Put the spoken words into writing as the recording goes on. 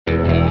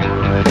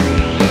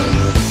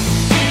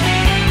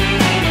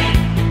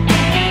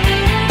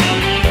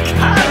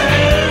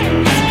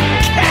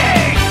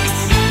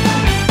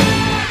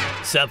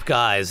up,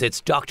 guys?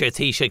 It's Dr.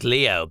 Taoiseach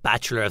Leo,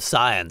 Bachelor of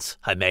Science.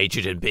 I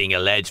majored in being a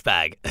ledge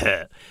bag.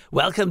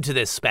 Welcome to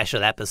this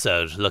special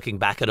episode, looking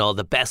back at all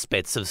the best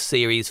bits of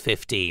Series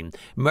 15.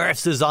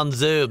 Murphs is on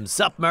Zoom.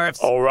 Sup,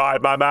 Murphs? All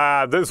right, my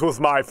man. This was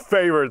my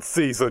favourite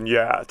season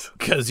yet.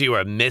 Because you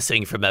were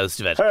missing for most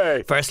of it.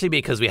 Hey. Firstly,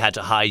 because we had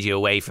to hide you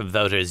away from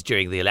voters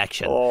during the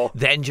election. Oh.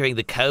 Then during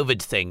the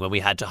COVID thing, when we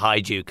had to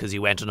hide you because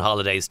you went on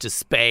holidays to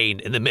Spain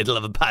in the middle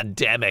of a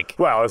pandemic.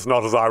 Well, it's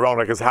not as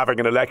ironic as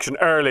having an election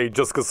early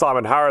just because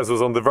Simon Harris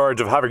was on the verge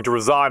of having to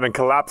resign and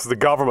collapse the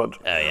government.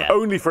 Oh, yeah.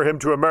 Only for him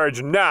to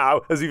emerge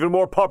now as even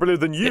more popular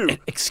than you.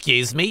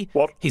 Excuse me?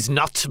 What? He's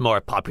not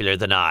more popular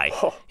than I.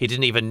 He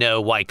didn't even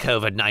know why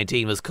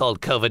COVID-19 was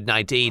called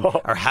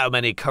COVID-19 or how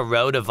many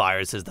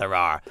coronaviruses there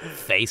are.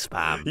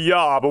 Facepalm.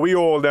 Yeah, but we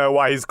all know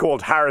why he's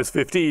called Harris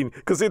 15,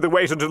 because he had to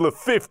wait until the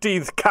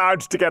 15th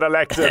count to get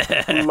elected.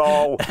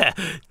 Lol.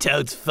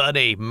 Toad's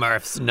funny,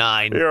 Murph's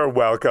 9. You're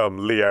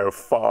welcome, Leo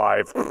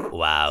 5.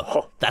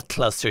 Wow. That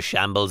cluster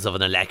shambles of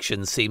an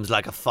election seems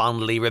like a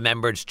fondly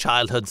remembered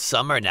childhood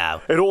summer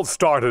now. It all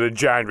started in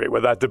January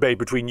with that debate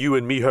between you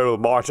and Micheál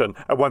Martin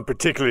and one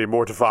particularly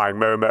mortifying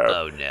Momo.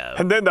 Oh no.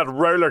 And then that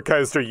roller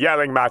coaster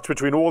yelling match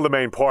between all the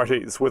main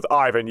parties with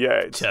Ivan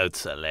Yates.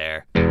 Toad's a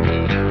lair.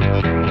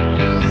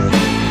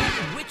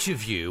 Which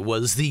of you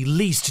was the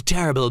least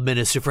terrible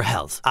Minister for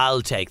Health?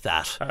 I'll take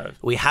that.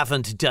 We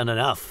haven't done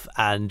enough,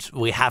 and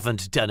we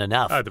haven't done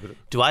enough.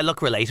 Do I look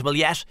relatable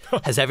yet?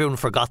 Has everyone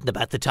forgotten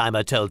about the time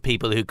I told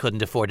people who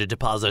couldn't afford a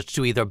deposit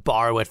to either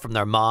borrow it from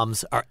their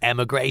moms or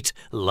emigrate?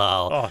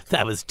 Lol.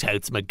 That was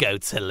Totes my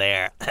goats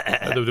hilaire.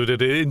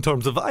 In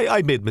terms of,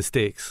 I made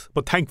mistakes,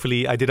 but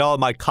thankfully I did all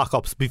my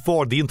cock-ups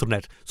before the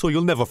internet, so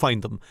you'll never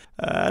find them.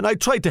 And I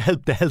tried to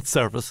help the health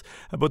service,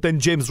 but then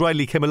James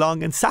Riley came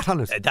along and sat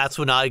on it. That's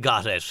when I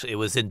got it. It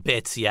was in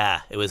bits,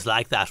 yeah. It was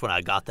like that when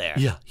I got there.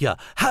 Yeah.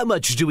 How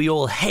much do we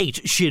all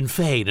hate Sinn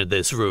Féin in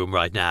this room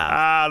right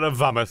now? The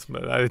vomit.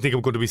 I think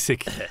I'm going to be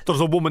sick. There's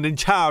a woman in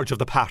charge of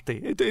the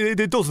party.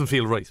 It doesn't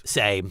feel right.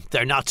 Same.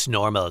 They're not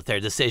normal. Their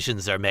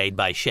decisions are made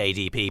by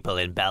shady people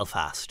in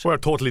Belfast. We're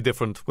totally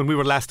different. When we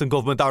were last in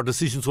government, our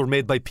decisions were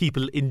made by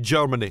people in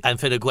Germany. And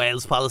Fine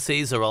Gael's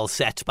policies are all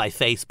set by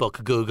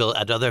Facebook, Google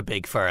and other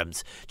big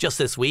firms. Just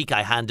this week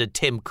I handed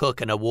Tim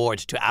Cook an award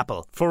to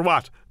Apple. For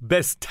what?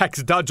 Best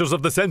tax dodgers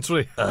of the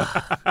century.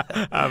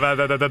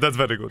 That's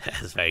very good.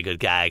 That's a very good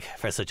gag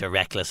for such a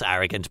reckless,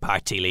 arrogant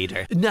party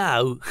leader.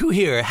 Now, who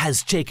here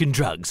has taken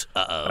drugs?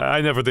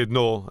 I never did,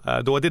 no.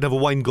 Though I did have a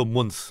wine gum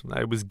once.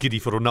 I was giddy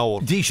for an hour.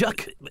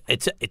 Taoiseach,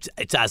 it's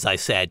as I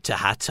said, to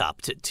hat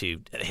top,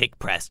 to hick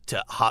press,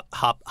 to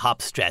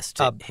hop stress,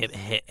 to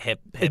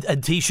hip.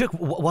 And Taoiseach,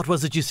 what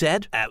was it you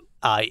said?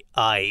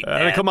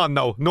 Come on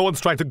now. No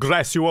one's trying to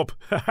grass you up.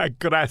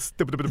 Grass.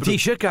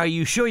 Taoiseach, are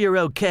you sure you're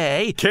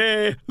okay?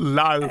 K.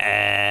 Lal.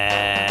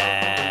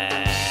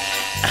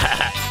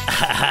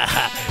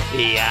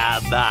 Yeah,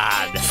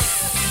 man.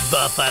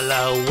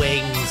 Buffalo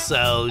Wing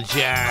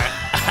Soldier.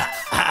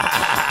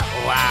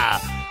 Wow.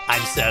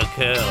 I'm so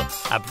cool.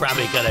 I'm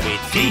probably going to be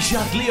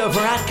Taoiseach Leo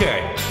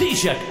Varadkar.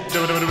 Taoiseach.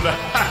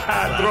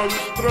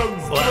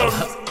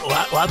 Drugs.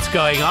 What's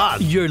going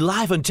on? You're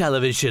live on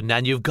television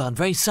and you've gone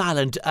very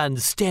silent and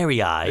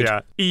starry-eyed.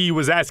 Yeah. E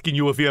was asking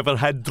you if you ever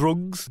had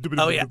drugs.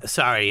 Oh yeah,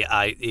 sorry.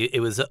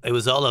 It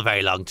was all a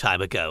very long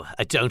time ago.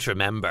 I don't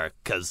remember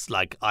because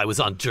I was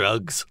on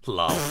drugs.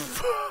 Lol.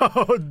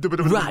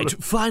 Right,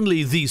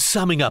 finally these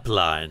summing up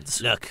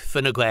lines. Look,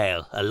 Fine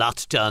Gael, a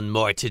lot done,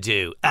 more to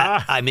do.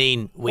 I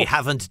mean, we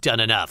haven't done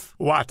enough.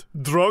 What?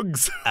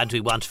 Drugs? And we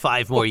want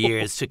 5 more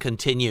years to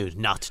continue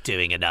not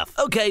doing enough.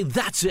 Okay,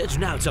 that's it.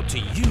 Now it's up to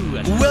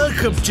you.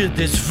 Welcome to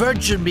this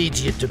Virgin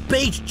Media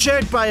debate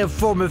chaired by a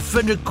former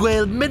Fine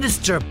Gael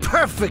minister,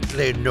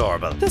 perfectly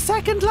normal. The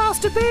second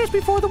last debate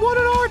before the one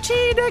on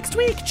RT next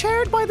week,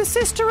 chaired by the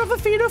sister of a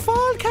Fianna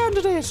Fáil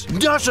candidate.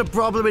 Not a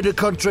problem in a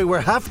country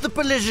where half the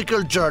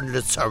political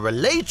journalists are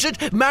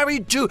related,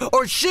 married to,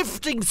 or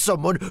shifting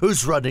someone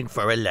who's running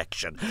for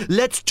election.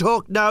 Let's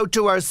talk now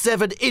to our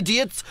 7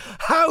 idiots.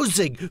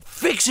 Housing.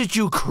 Fix it,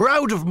 you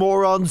crowd of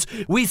morons.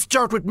 We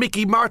start with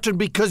Mickey Martin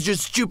because your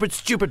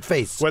stupid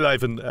face. Well,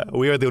 Ivan,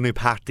 we are the only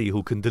party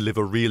who can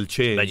deliver real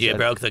change. But you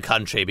broke the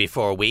country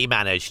before we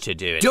managed to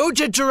do it. Don't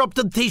interrupt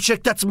them,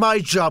 Taoiseach. That's my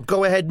job.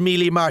 Go ahead,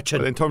 Mealy Martin.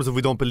 Well, in terms of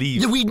we don't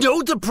believe... We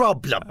know the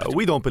problem.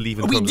 we don't believe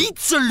in We terms need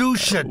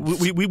solutions.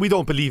 we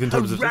don't believe in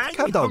terms Harangue, of...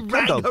 Calm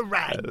down.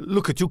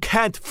 Look, you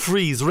can't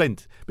freeze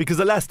rent because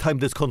the last time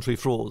this country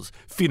froze,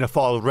 Fianna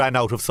Fáil ran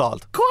out of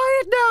salt.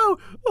 Quiet now.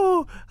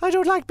 Oh, I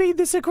don't like being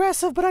this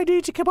aggressive, but I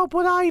need to come up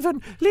with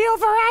Ivan. Leo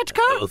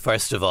Varadkar? Well,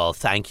 first of all,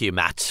 thank you,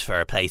 Matt,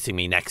 for placing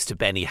me next to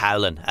Benny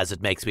Howlin, as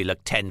it makes me look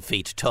 10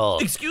 feet tall.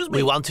 Excuse me?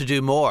 We want to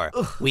do more.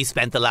 We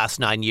spent the last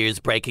 9 years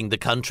breaking the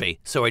country,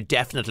 so we're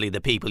definitely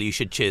the people you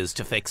should choose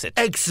to fix it.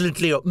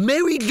 Excellent, Leo.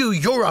 Mary Lou,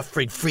 you're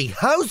offering free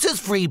houses,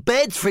 free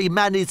beds, free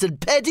manis and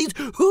petties.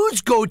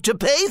 Who's going to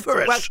pay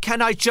for it? Well,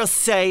 can I just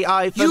say,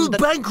 Ivan... You'll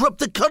bankrupt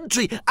the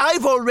country.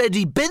 I've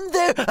already been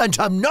there, and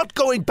I'm not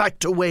going back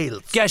to Wales.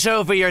 miles. Get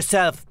over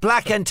yourself.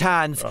 Black and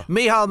tans.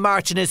 Micheál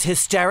Martin is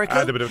hysterical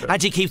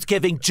and he keeps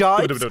giving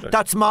jibes.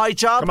 That's my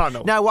job. Come on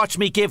now. Now watch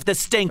me give the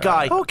stink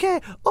eye.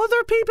 Okay,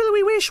 other people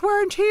we wish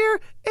weren't here.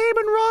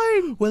 Eamon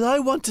Ryan. Well, I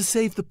want to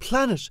save the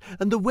planet,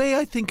 and the way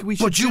I think we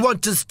should... But you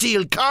want to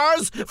steal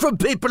cars from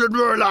people in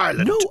rural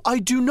Ireland? No, I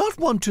do not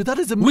want to. That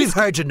is a... We've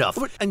heard enough.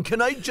 And can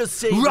I just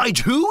say... Right,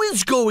 who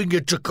is going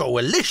into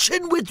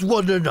coalition with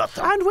one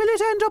another? And will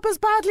it end up as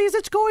badly as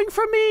it's going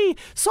for me,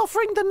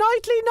 suffering the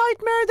nightly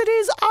nightmare that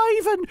is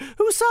Ivan,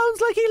 who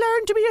sounds like he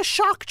learned to be a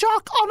shock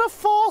jock on a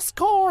false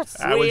course?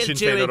 We'll do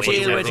a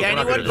deal with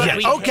anyone but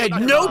we... Okay,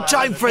 no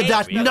time for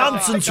that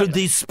nonsense from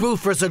these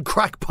spoofers and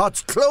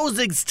crackpots.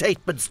 Closing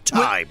statements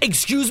time.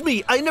 Excuse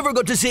me, I never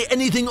got to say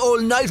anything all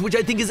night, which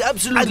I think is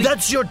absolutely... And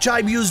that's your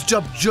time used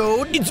up,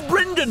 Joan. It's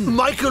Brendan.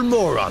 Michael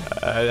Moran.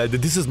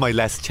 This is my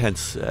last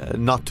chance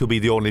not to be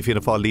the only Fianna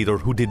Fáil leader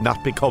who did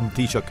not become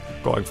Taoiseach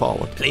going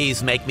forward.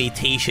 Please make me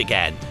Taoiseach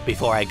again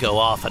before I go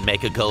off and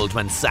make a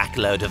Goldman Sachs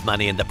load of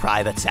money in the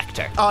private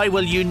sector. I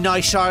will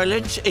unite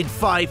Ireland in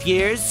 5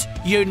 years.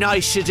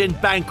 United in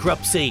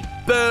bankruptcy.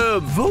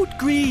 Boom. Vote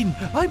Green.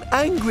 I'm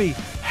angry.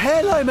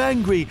 Hell, I'm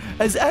angry.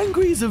 As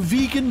angry as a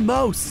vegan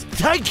mouse.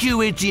 Thank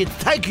you, idiot.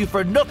 Thank you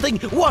for nothing.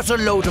 What a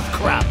load of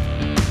crap.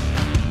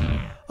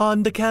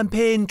 On the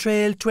campaign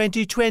trail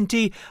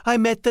 2020, I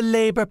met the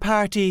Labour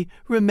Party.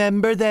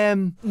 Remember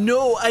them?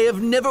 No, I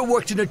have never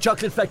worked in a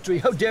chocolate factory.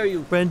 How dare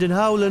you? Brendan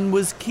Howlin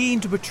was keen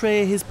to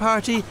portray his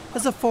party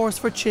as a force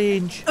for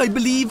change. I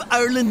believe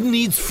Ireland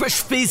needs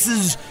fresh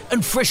faces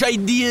and fresh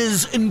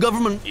ideas in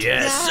government.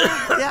 Yes.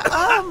 Yeah.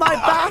 Oh, my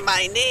back,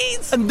 my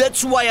knees. And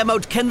that's why I'm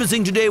out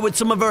canvassing today with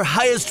some of our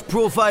highest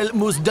profile,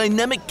 most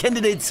dynamic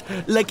candidates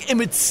like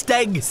Emmett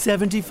Stagg,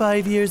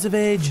 75 years of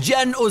age,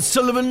 Jan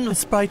O'Sullivan, a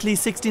sprightly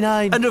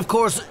 69, and of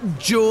course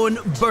Joan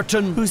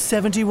Burton, who's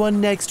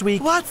 71 next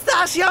week. What's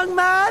that, young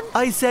man?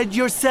 I said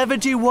you're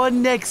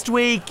 71 next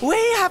week. We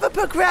have a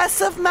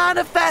progressive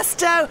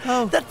manifesto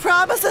that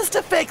promises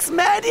to fix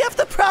many of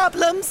the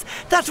problems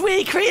that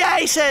we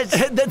created.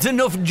 That's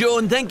enough,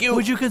 Joan, thank you.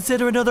 Would you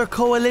consider another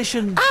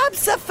coalition?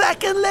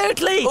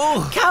 Abso-fucking-lutely.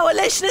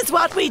 Coalition is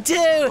what we do.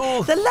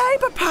 The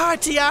Labour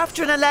Party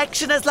after an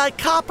election is like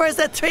coppers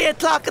at 3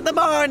 o'clock in the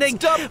morning.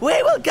 Stop.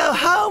 We will go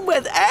home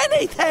with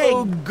anything.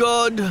 Oh,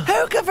 God.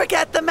 Who can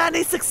forget the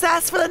many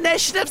successful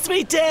initiatives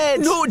we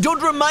did? No,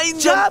 don't remind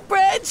them. Job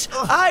Bridge,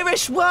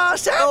 Irish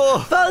Water,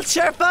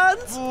 Vulture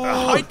Funds.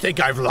 I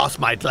think I've lost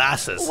my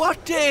glasses.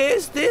 What day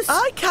is this?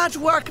 I can't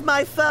work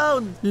my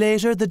phone.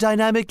 Later, the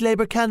dynamic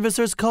Labour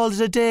canvassers called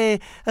it a day,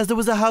 as there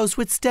was a house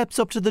with steps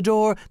up to the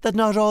door that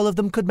not all of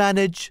them could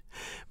manage.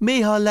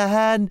 Micheál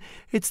Lahan,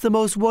 it's the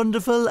most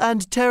wonderful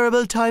and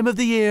terrible time of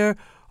the year.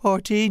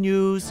 RT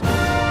News.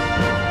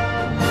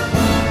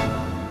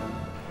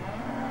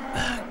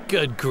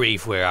 Good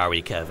grief, where are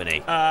we,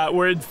 Coveney?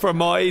 We're in for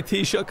my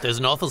Taoiseach. There's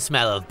an awful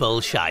smell of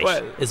bullshite.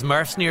 Well, is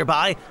Murph's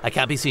nearby? I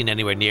can't be seen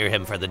anywhere near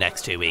him for the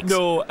next 2 weeks.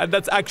 No, and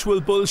that's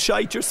actual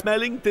bullshite you're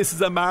smelling. This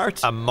is a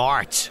mart. A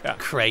mart? Yeah.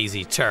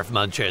 Crazy turf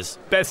munchers.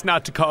 Best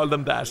not to call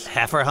them that.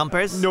 Heifer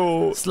humpers?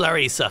 No.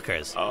 Slurry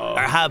suckers? Or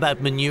how about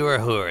manure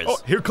whores? Oh,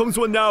 here comes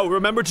one now.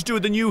 Remember to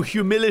do the new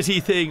humility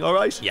thing,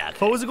 alright? Yeah.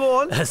 How was it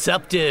going?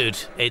 Sup, dude?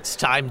 It's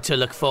time to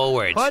look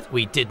forward. What?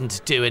 We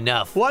didn't do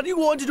enough. What do you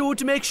want to do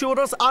to make sure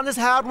us honest,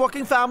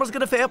 hard-working farmers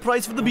get a fair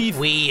price for the beef?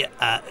 We,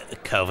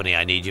 Coveney,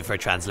 I need you for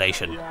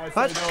translation.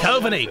 What?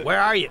 Coveney, where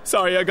are you?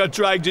 Sorry, I got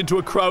dragged into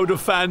a crowd of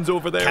fans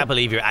over there. Can't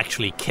believe you're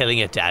actually killing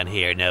it down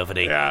here,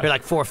 Novany. Yeah. You're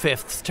like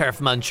 4/5 turf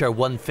muncher,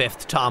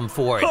 1/5 Tom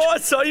Ford. Oh,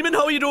 Simon,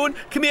 how you doing?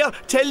 Come here.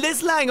 Tell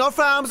this lang our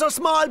farms are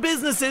small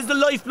businesses, the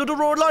lifeblood of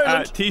rural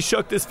Ireland.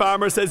 Taoiseach, this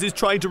farmer says he's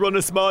trying to run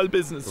a small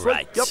business.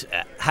 Right. Yep.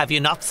 Have you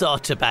not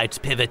thought about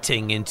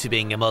pivoting into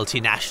being a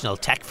multinational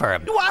tech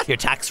firm? What? Your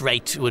tax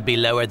rate would be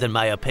lower than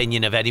my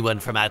opinion of anyone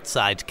from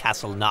outside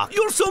Castleknock.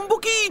 You're some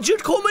book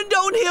Egypt coming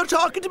down here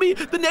talking to me.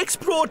 The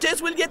next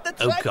protest will get the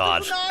Oh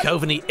God,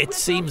 Coveney, it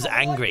seems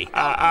angry.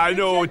 I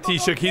know,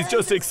 Taoiseach, he's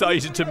just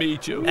excited to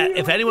meet you.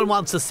 If anyone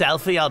wants a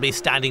selfie, I'll be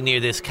standing near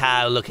this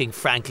cow looking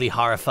frankly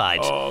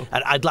horrified.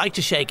 And I'd like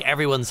to shake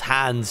everyone's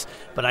hands,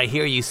 but I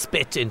hear you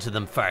spit into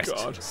them first.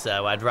 God.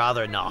 So I'd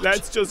rather not.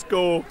 Let's just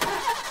go.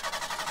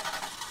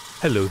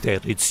 Hello there,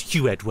 it's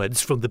Hugh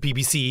Edwards from the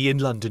BBC in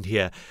London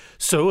here.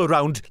 So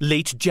around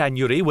late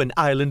January, when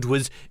Ireland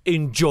was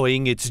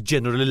enjoying its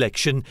general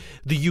election,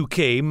 the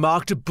UK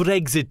marked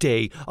Brexit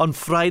Day on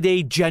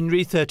Friday,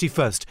 January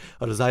 31st,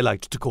 or as I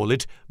liked to call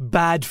it,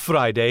 Bad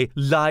Friday,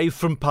 live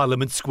from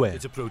Parliament Square.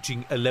 It's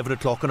approaching 11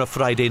 o'clock on a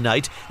Friday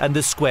night, and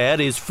the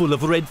square is full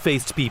of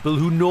red-faced people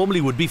who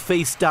normally would be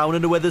face down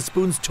in a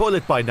Wetherspoon's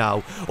toilet by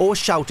now, or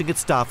shouting at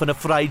staff in a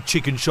fried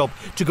chicken shop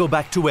to go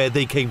back to where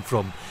they came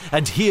from.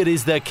 And here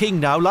is their king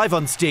now, live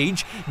on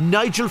stage,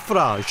 Nigel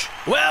Farage.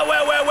 Well,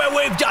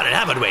 we've done it,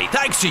 haven't we?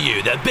 Thanks to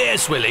you, the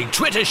beer-swilling,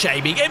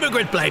 Twitter-shaming,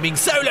 immigrant-blaming,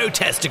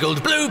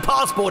 solo-testicled, blue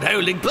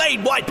passport-holding,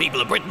 plain white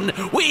people of Britain,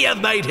 we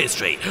have made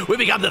history. We've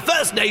become the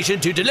first nation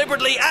to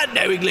deliberately and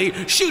knowingly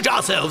shoot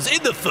ourselves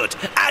in the foot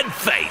and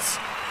face.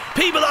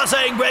 People are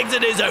saying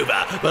Brexit is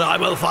over, but I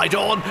will fight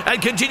on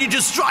and continue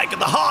to strike at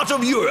the heart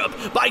of Europe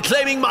by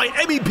claiming my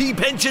MEP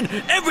pension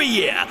every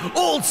year,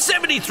 all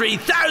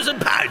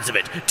 £73,000 of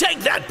it. Take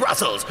that,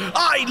 Brussels.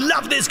 I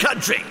love this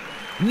country.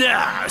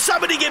 Now,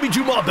 somebody get me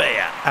to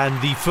Marbella. And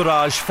the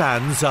Farage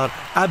fans are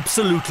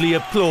absolutely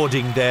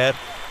applauding there.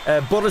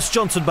 Boris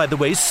Johnson, by the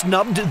way,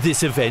 snubbed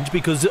this event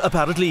because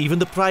apparently even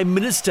the Prime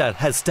Minister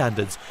has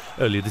standards.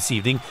 Earlier this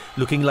evening,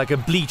 looking like a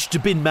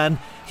bleached bin man,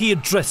 he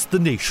addressed the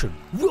nation.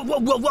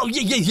 Well,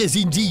 yes,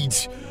 indeed.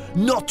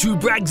 Not to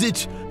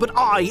Brexit, but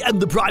I am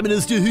the Prime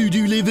Minister who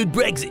delivered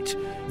Brexit.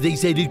 They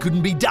said it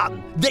couldn't be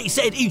done. They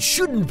said it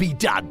shouldn't be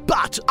done,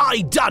 but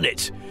I done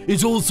it.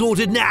 It's all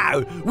sorted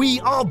now.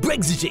 We are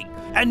Brexiting.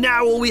 And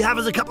now all we have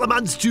is a couple of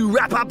months to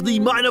wrap up the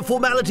minor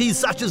formalities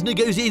such as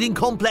negotiating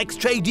complex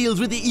trade deals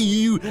with the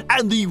EU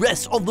and the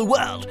rest of the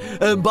world.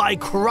 And by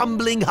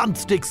crumbling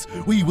humpsticks,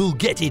 we will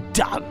get it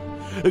done.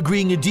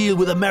 Agreeing a deal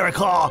with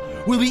America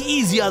will be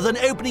easier than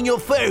opening your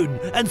phone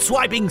and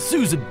swiping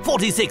Susan,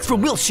 46,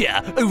 from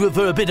Wiltshire over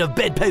for a bit of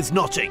bedpost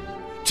notching.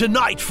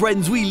 Tonight,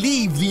 friends, we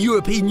leave the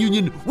European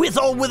Union with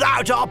or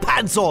without our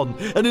pants on,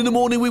 and in the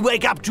morning we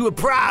wake up to a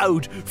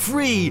proud,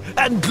 free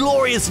and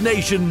glorious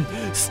nation,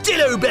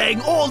 still obeying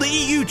all the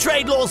EU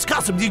trade laws,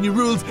 customs union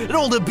rules and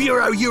all the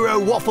Bureau Euro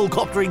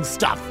waffle-coptering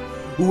stuff.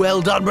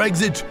 Well done,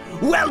 Brexit.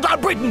 Well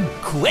done, Britain.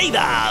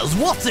 Quavers,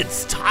 what's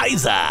its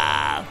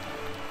Tizer?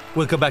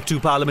 Welcome back to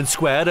Parliament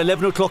Square.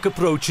 11 o'clock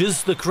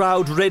approaches. The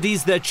crowd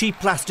readies their cheap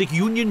plastic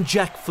Union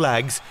Jack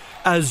flags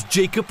as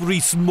Jacob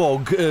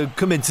Rees-Mogg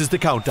commences the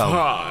countdown.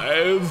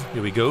 5.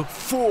 Here we go.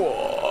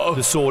 4.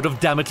 The sword of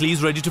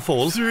Damocles ready to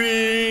fall.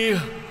 3.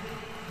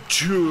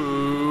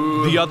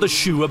 2. The other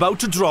shoe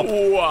about to drop.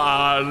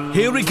 1.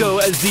 Here we go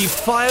as the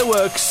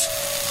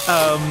fireworks...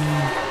 Oh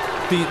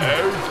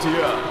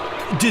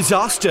dear.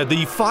 Disaster.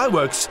 The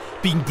fireworks,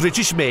 being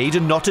British made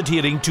and not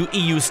adhering to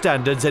EU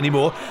standards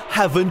anymore,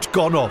 haven't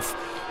gone off.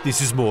 This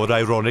is more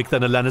ironic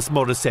than Alanis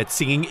Morissette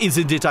singing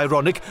Isn't It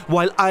Ironic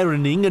while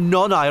ironing a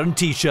non-iron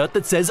t-shirt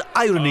that says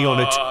irony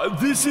on it.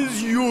 This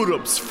is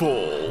Europe's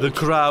fault. The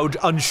crowd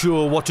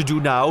unsure what to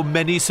do now,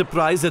 many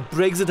surprised that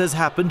Brexit has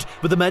happened,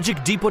 but the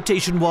magic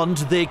deportation wand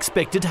they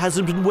expected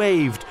hasn't been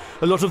waved.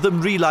 A lot of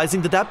them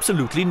realising that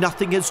absolutely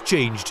nothing has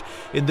changed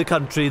in the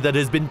country that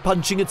has been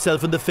punching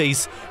itself in the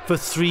face for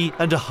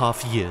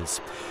 3.5 years.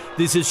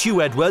 This is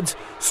Hugh Edwards,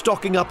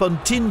 stocking up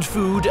on tinned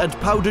food and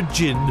powdered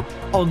gin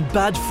on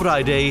Bad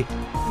Friday,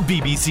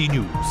 BBC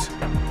News.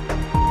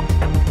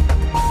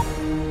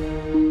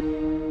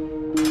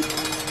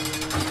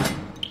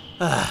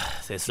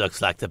 This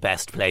looks like the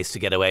best place to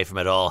get away from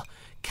it all.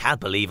 Can't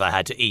believe I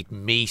had to eat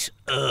meat.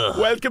 Ugh.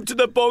 Welcome to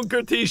the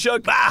bunker,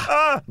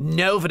 Taoiseach.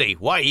 Nobody,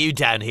 why are you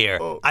down here?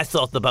 I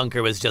thought the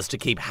bunker was just to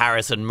keep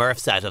Harrison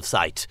Murphs out of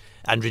sight,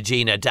 and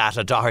Regina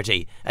Data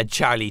Doherty, and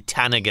Charlie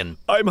Tannigan.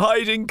 I'm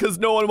hiding because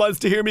no one wants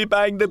to hear me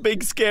bang the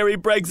big scary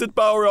Brexit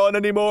bower on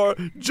anymore.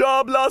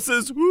 Job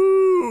losses,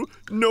 woo!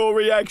 No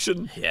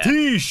reaction. Yeah.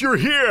 Tish, you're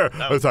here!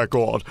 Oh, thank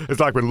God. It's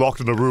like we're locked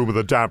in a room with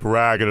a damp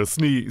rag and a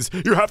sneeze.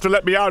 You have to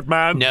let me out,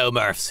 man. No,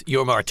 Murphs,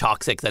 you're more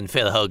toxic than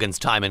Phil Hogan's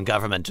time in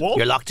government. What?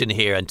 You're locked in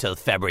here until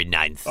February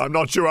 9th. I'm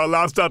not sure I'll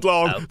last that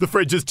long. Oh. The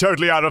fridge is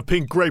totally out of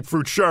pink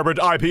grapefruit sherbet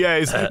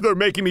IPAs. They're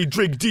making me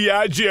drink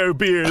Diageo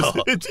beers.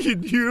 It's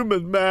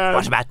inhuman, man.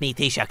 What about me,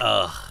 Taoiseach?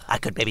 I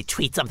could maybe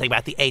tweet something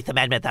about the 8th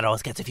Amendment that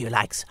always gets a few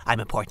likes. I'm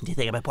important. Do you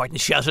think I'm important?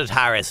 Shut it,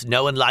 Harris.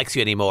 No one likes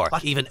you anymore.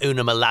 What? Even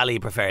Una Mullally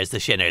prefers the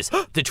Shinners.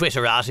 The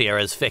Twitterati are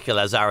as fickle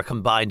as our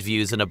combined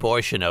views on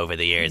abortion over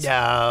the years.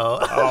 No.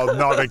 Oh,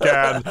 not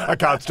again. I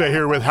can't stay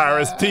here with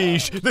Harris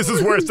Tish. This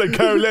is worse than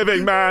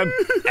co-living, man.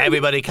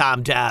 Everybody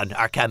calm down.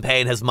 Our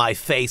campaign has my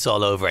face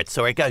all over it,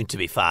 so we're going to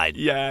be fine.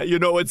 Yeah, you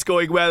know it's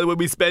going well when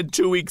we spend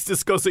 2 weeks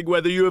discussing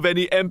whether you have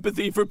any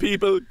empathy for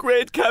people.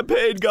 Great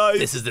campaign, guys.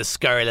 This is the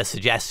scurrilous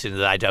suggestion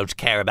that I don't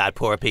care about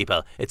poor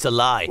people. It's a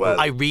lie. Well,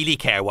 I really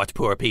care what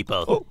poor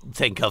people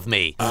think of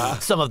me.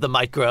 Some of them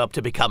might grow up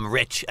to become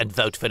rich and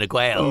vote Fine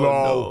Gael.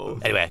 No.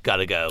 Anyway,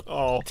 gotta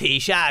go.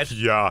 Tish out.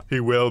 Yeah, he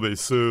will be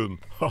soon.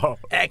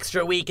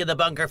 Extra week in the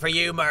bunker for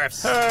you,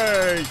 Murphs.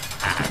 Hey!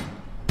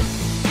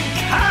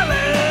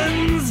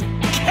 Callan's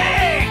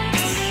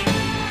Cakes!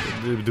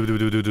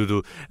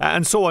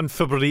 And so on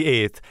February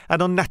 8th,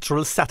 an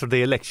unnatural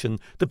Saturday election,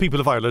 the people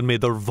of Ireland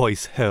made their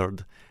voice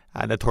heard.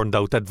 And it turned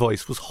out that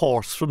voice was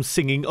hoarse from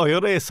singing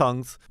IRA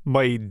songs.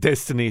 My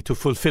destiny to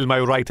fulfil my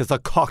right as a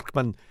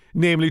Corkman,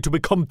 namely to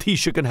become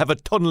Taoiseach and have a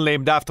tunnel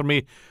named after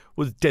me,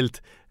 was dealt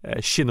a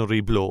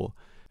shinnery blow,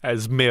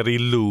 as Mary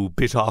Lou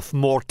bit off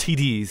more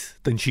TDs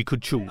than she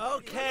could chew.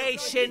 Okay,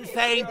 Sinn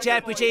Féin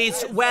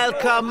deputies,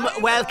 welcome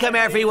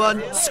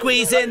everyone.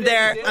 Squeeze in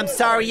there. I'm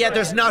sorry,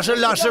 there's not a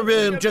lot of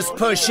room. Just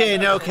push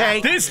in, okay?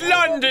 This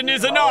London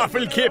is an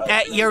awful kip.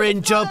 You're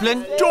in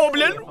Dublin?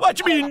 Dublin? What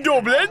do you mean,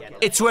 Dublin?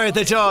 It's where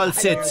the doll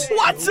sits.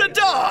 What's a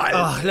doll?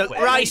 Oh, look,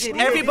 right,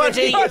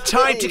 everybody,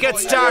 time to get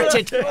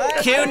started.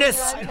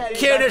 Cunis,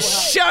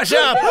 shut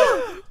up!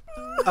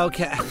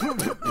 Okay.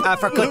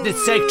 For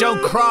goodness sake,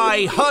 don't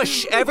cry.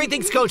 Hush.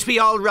 Everything's going to be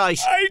all right.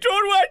 I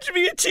don't want to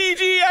be a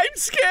TD. I'm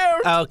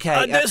scared.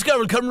 Okay. And this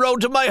girl come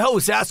round to my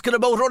house asking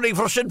about running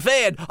for Sinn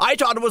Féin. I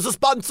thought it was a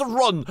sponsored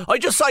run. I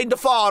just signed a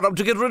form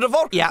to get rid of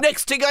her. Yeah.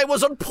 Next thing I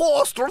was on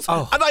posters,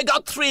 and I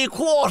got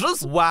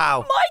 3/4.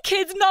 Wow. My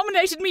kids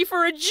nominated me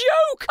for a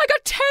joke. I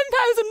got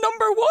 10,000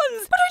 number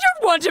ones, but I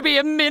don't want to be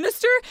a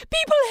minister.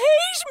 People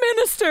hate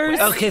ministers.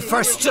 Okay,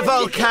 first of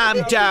all,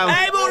 calm down.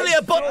 I'm only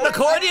a button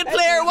accordion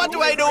player. What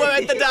do I know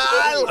about the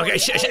dial? Okay,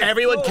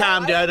 everyone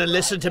calm down and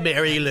listen to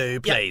Mary Lou,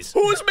 please.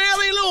 Who's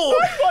Mary Lou?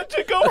 I want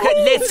to go Okay,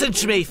 home. listen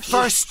to me.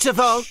 First of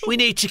all, we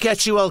need to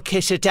get you all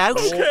kitted out.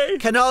 Okay.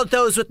 Can all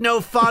those with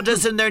no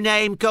fathers in their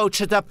name go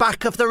to the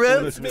back of the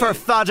room for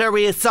fodder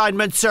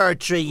reassignment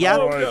surgery,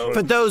 yeah?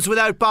 For those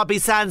without Bobby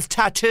Sands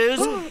tattoos,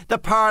 the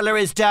parlour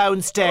is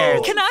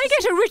downstairs. Can I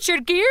get a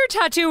Richard Gere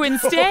tattoo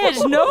instead?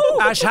 No.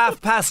 At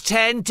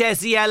 10:30,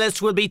 Desi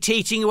Ellis will be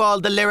teaching you all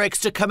the lyrics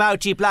to Come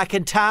Out Ye Black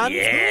and Tan.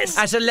 Yes.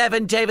 At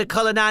 11, David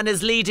Cullinan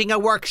is leading a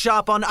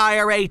workshop on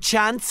IRA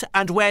chants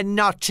and when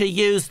not to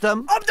use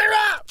them. Up the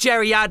rap!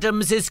 Jerry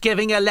Adams is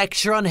giving a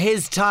lecture on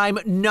his time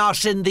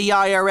not in the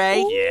IRA.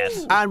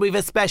 Yes. And we've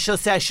a special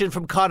session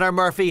from Conor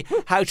Murphy,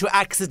 how to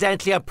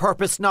accidentally on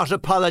purpose not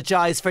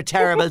apologise for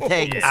terrible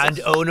things. And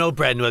Ono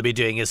Bren will be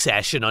doing a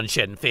session on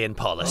Sinn Féin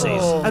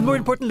policies. And more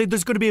importantly,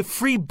 there's going to be a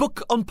free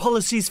book on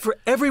policies for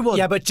everyone.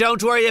 Yeah, but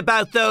don't worry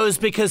about those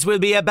because we'll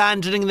be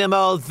abandoning them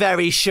all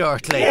very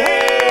shortly.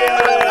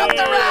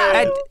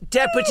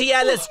 Deputy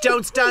Ellis,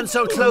 don't stand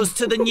so close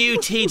to the new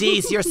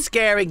TDs. You're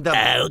scaring them.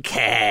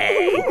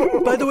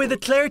 Okay. By the way, the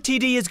Claire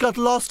TD has got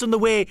lost on the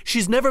way.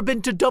 She's never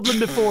been to Dublin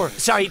before.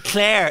 Sorry,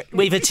 Claire.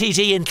 We've a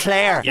TD in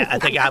Claire. Yeah, I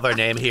think I have her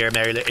name here,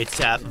 Mary Lou. It's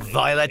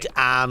Violet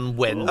Ann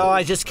Wynne. Oh,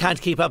 I just can't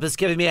keep up. It's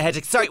giving me a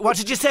headache. Sorry, what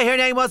did you say her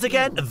name was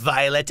again?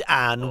 Violet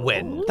Ann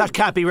Wynne. That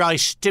can't be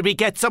right. Did we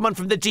get someone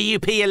from the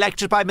DUP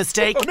elected by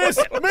mistake? Miss,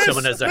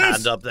 Someone has their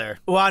hand up there.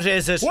 What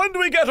is it? When do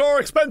we get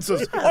our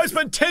expenses? I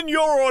spent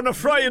 €10 on a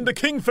fry in the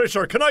Kingfisher.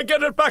 Can I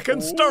get it back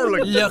in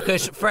sterling? Look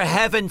it, for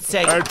heaven's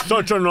sake. It's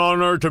such an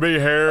honour to be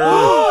here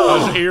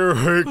as Ear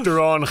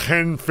Hector on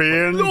Sinn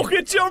Féin. Look,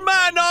 it's your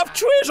man off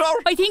Twitter.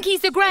 I think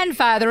he's the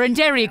grandfather in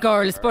Derry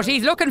Girls, but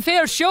he's looking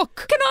fair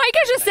shook. Can I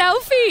get a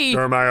selfie?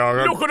 There, my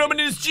organ. Look at him in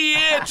his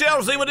GA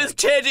jersey with his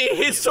teddy.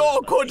 He's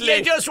so cuddly.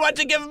 You just want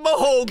to give him a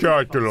hug.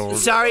 God, Lord.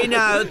 Sorry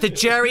now, the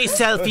Jerry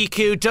selfie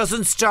queue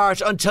doesn't start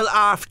until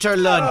after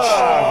lunch.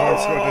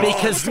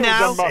 Because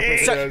now,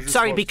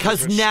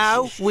 because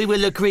now we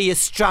will agree a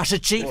strategy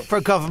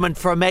for government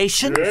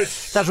formation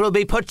that will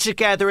be put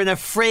together in a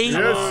free,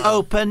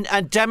 open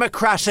and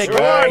democratic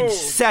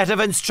set of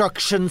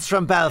instructions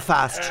from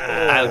Belfast.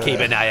 I'll keep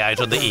an eye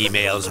out on the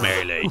emails,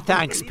 Mary Lou.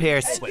 Thanks,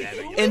 Pierce.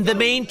 In the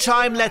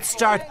meantime, let's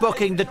start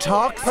booking the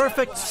talk.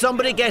 Perfect.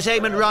 Somebody get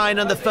Eamon Ryan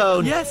on the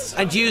phone. Yes.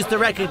 And use the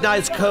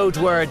recognised code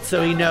word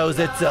so he knows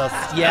it's us.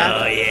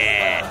 Yeah? Oh,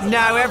 yeah.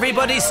 Now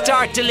everybody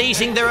start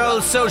deleting their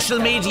old social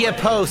media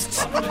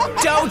posts.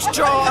 Don't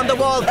draw on the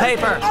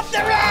wallpaper. Up the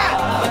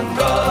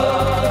rap!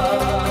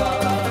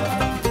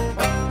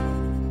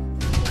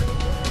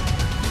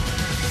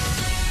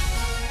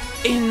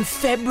 In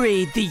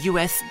February, the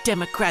US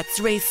Democrats'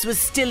 race was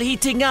still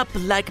heating up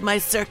like my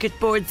circuit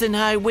boards in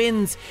high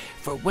winds.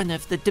 For one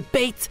of the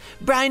debates,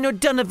 Brian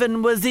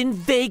O'Donovan was in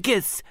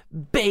Vegas,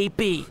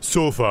 baby.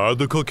 So far,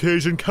 the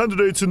Caucasian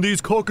candidates in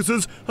these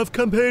caucuses have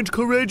campaigned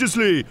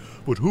courageously.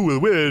 But who will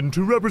win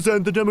to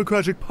represent the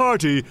Democratic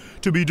Party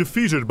to be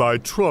defeated by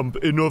Trump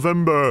in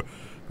November?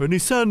 Bernie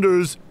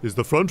Sanders is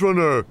the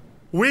frontrunner.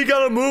 We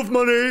gotta move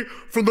money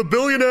from the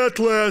billionaire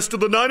class to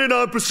the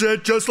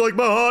 99%, just like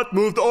my heart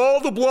moved all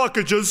the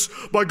blockages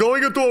by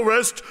going into a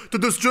rest to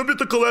distribute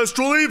the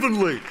cholesterol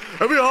evenly.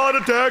 Every heart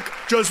attack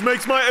just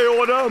makes my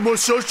aorta more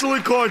socially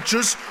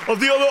conscious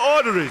of the other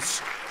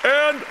arteries.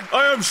 And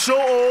I am so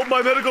old,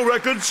 my medical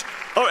records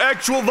are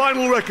actual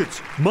vinyl records.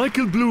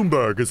 Michael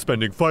Bloomberg is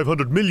spending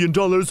 $500 million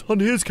on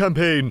his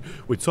campaign,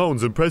 which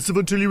sounds impressive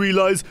until you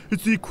realize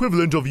it's the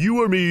equivalent of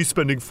you or me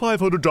spending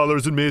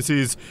 $500 in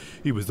Macy's.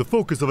 He was the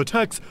focus of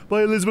attacks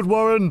by Elizabeth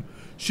Warren.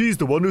 She's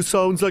the one who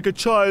sounds like a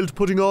child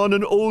putting on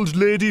an old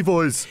lady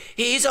voice.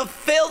 He's a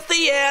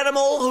filthy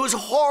animal who's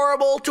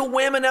horrible to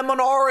women and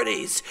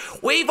minorities.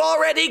 We've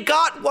already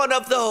got one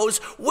of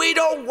those. We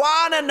don't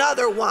want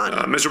another one.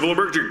 Mr.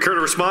 Bloomberg, do you care to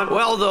respond?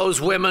 Well,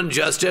 those women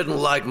just didn't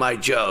like my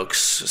jokes,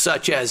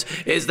 such as,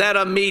 is that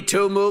a Me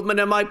Too movement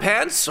in my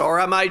pants, or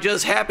am I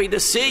just happy to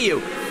see you?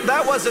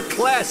 That was a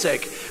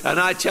classic, and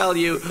I tell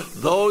you,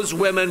 those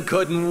women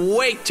couldn't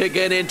wait to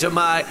get into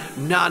my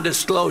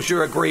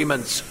non-disclosure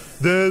agreements.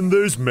 Then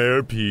there's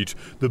Mayor Pete,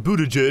 the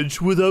Buttigieg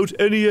without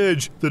any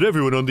edge that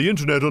everyone on the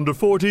internet under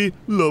 40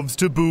 loves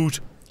to boot.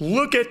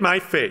 Look at my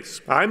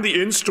face. I'm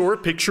the in-store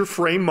picture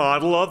frame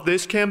model of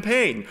this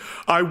campaign.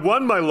 I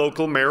won my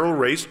local mayoral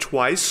race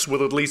twice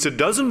with at least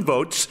 12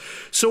 votes,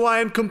 so I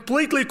am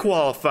completely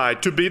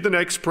qualified to be the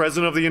next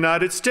president of the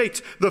United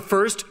States, the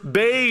first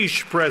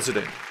beige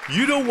president.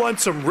 You don't want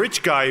some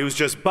rich guy who's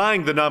just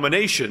buying the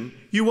nomination.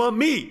 You want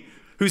me,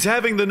 who's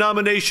having the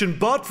nomination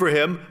bought for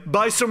him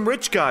by some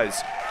rich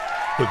guys.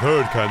 The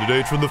third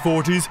candidate from the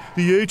 40s,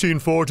 the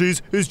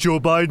 1840s, is Joe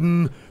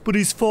Biden, but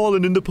he's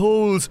fallen in the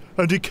polls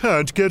and he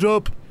can't get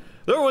up.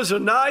 There was a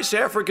nice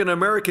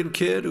African-American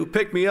kid who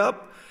picked me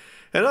up,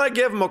 and I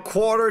gave him a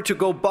quarter to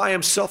go buy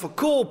himself a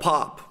Cool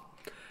Pop.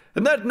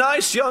 And that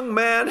nice young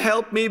man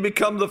helped me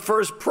become the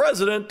first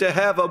president to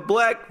have a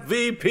black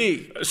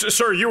VP.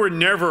 Sir, you were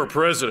never a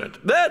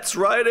president. That's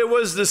right, it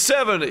was the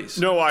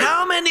 70s. No,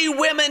 How many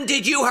women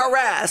did you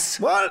harass?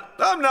 What?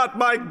 I'm not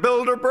Mike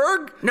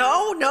Bilderberg.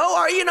 No,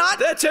 are you not?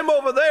 That's him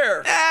over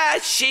there.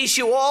 Sheesh,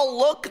 you all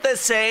look the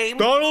same.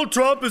 Donald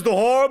Trump is the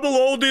horrible,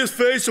 odious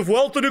face of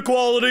wealth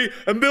inequality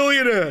and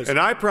billionaires. And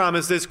I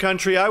promise this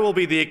country I will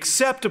be the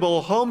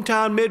acceptable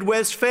hometown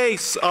Midwest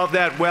face of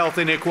that wealth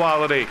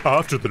inequality.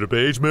 After the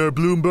debate, Mayor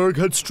Bloomberg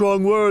had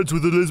strong words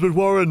with Elizabeth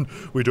Warren.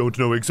 We don't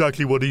know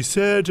exactly what he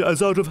said,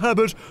 as out of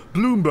habit,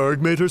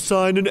 Bloomberg made her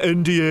sign an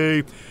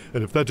NDA.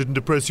 And if that didn't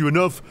depress you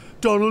enough,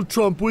 Donald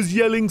Trump was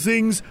yelling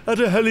things at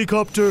a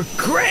helicopter.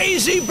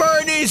 Crazy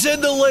Bernie's in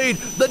the lead.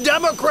 The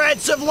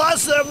Democrats have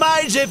lost their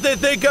minds if they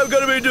think I'm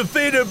going to be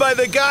defeated by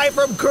the guy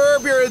from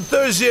Curb Your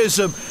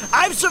Enthusiasm.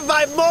 I've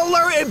survived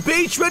Mueller,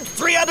 impeachment,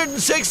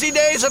 360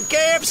 days of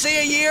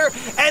KFC a year,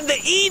 and the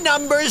E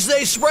numbers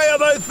they spray on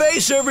my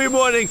face every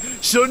morning.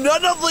 So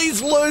none of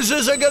these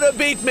losers are going to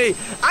beat me.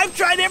 I've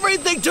tried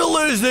everything to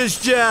lose this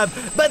jab,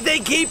 but they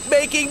keep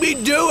making me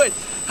do it.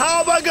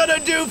 How am I going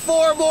to do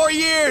 4 more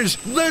years?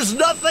 There's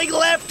nothing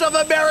left of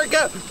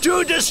America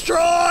to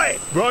destroy.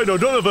 Brian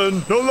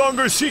O'Donovan, no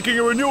longer seeking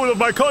a renewal of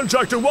my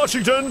contract in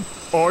Washington.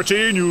 RT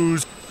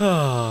News.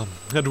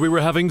 And we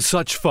were having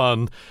such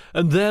fun.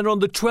 And then on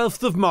the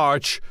 12th of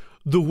March,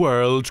 the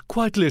world,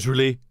 quite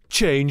literally,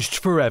 changed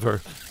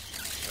forever.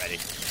 Ready.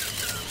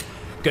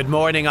 Good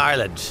morning,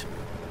 Ireland.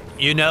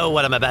 You know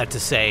what I'm about to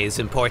say is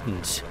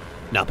important.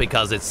 Not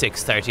because it's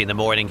 6:30 in the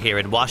morning here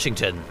in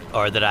Washington,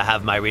 or that I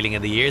have my Reeling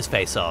in the Years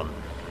face on,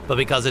 but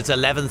because it's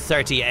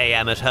 11:30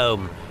 a.m. at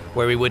home,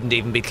 where we wouldn't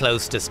even be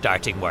close to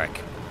starting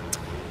work.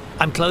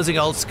 I'm closing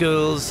all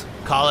schools,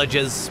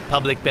 colleges,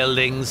 public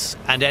buildings,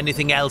 and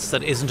anything else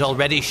that isn't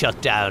already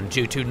shut down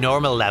due to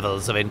normal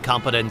levels of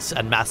incompetence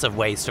and massive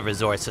waste of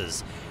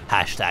resources.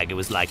 Hashtag it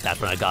was like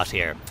that when I got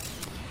here.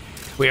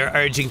 We are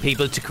urging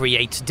people to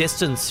create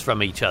distance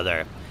from each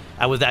other.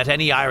 And without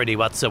any irony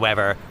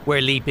whatsoever,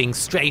 we're leaping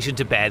straight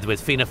into bed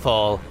with Fianna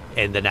Fáil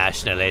in the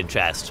national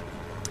interest.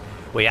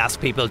 We ask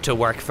people to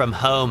work from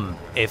home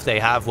if they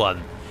have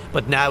one,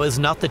 but now is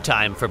not the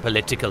time for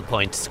political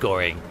point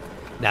scoring.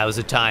 Now is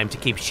the time to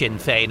keep Sinn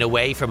Féin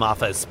away from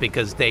office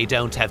because they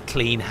don't have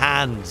clean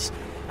hands,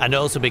 and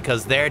also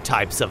because their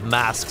types of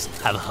masks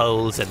have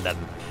holes in them.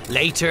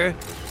 Later,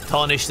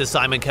 Tánaiste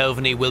Simon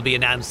Coveney will be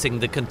announcing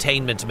the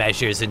containment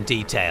measures in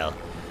detail.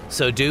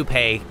 So do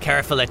pay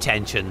careful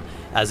attention,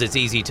 as it's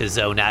easy to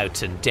zone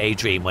out and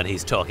daydream when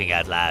he's talking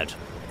out loud.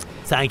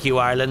 Thank you,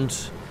 Ireland,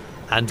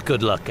 and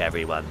good luck,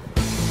 everyone.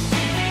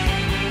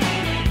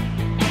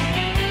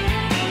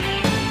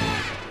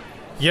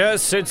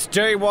 Yes, it's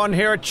day one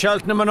here at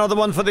Cheltenham. Another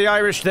one for the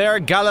Irish there.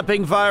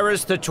 Galloping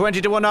Virus, the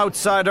 20-1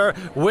 outsider,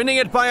 winning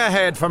it by a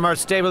head from our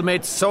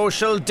stablemate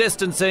Social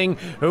Distancing,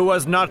 who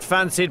was not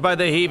fancied by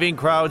the heaving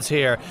crowds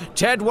here.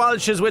 Ted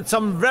Walsh is with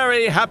some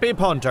very happy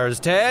punters.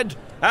 Ted?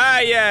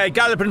 Yeah,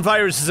 Galloping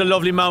Virus is a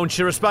lovely mount.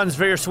 She responds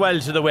very swell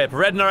to the whip.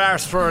 Red in her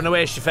arse for her and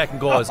away she feckin'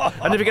 goes.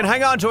 And if you can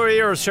hang on to her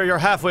ears, sure, you're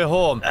halfway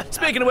home.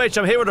 Speaking of which,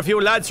 I'm here with a few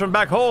lads from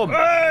back home.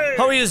 Hey!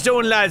 How are you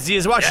doing, lads? Are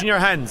you washing your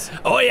hands?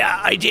 Oh yeah,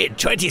 I did.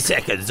 20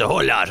 seconds, a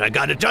whole lot. I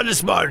got it done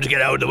this morning to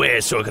get out of the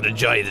way so I could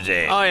enjoy the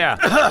day. Oh yeah.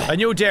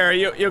 And you dare,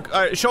 you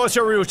show us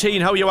your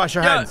routine, how you wash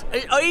your hands.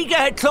 I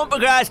get a clump of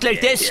grass like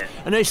this,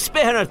 and I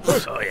spit on it.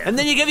 And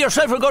then you give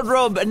yourself a good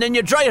rub, and then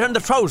you dry it on the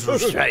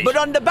trousers. Right. But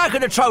on the back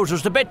of the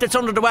trousers, the bit that's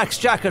under the wax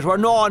jacket where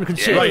no one can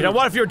see. Right, and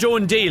what if you're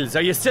doing deals?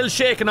 Are you still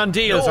shaking on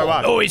deals or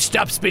what? Oh, we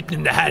stopped spitting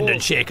in the hand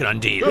and shaking on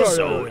deals.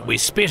 So we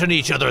spit on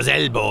each other's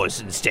elbows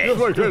instead.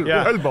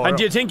 And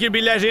do you think you'll be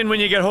let in when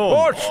you get home?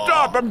 Oh,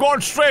 stop. I'm going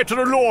straight to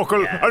the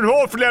local, and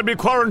hopefully I'll be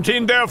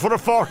quarantined there for a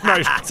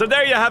fortnight. So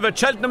there you have it.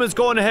 Cheltenham is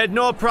going ahead,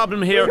 no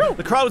problem here.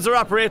 The crowds are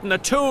operating a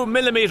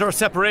 2mm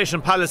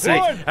separation policy,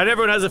 and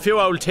everyone has a few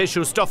old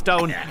tissue stuffed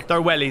down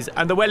their wellies,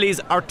 and the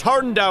wellies are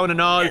turned down and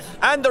all,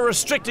 and they're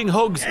restricting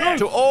hugs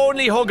to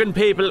only hugging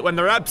people when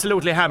they're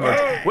absolutely hammered,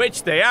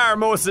 which they are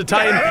most of the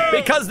time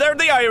because they're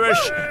the Irish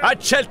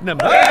at Cheltenham.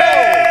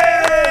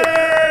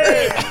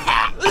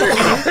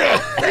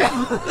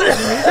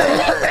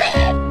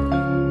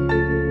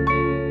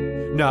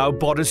 Now,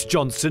 Boris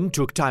Johnson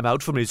took time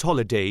out from his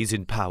holidays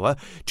in power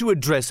to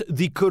address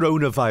the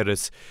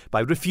coronavirus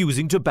by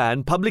refusing to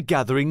ban public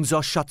gatherings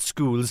or shut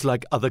schools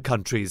like other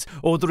countries,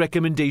 or the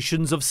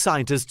recommendations of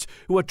scientists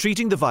who are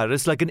treating the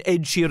virus like an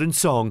Ed Sheeran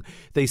song.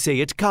 They say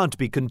it can't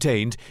be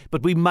contained,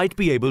 but we might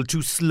be able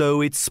to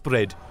slow its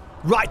spread.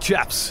 Right,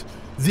 chaps.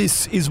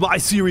 This is my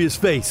serious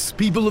face.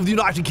 People of the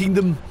United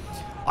Kingdom,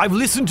 I've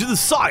listened to the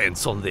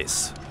science on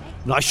this,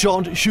 and I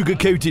shan't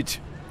sugarcoat it.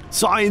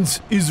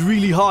 Science is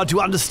really hard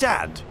to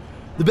understand.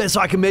 The best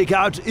I can make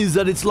out is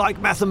that it's like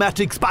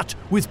mathematics, but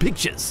with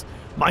pictures.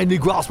 My only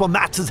grasp on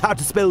maths is how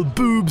to spell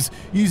boobs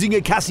using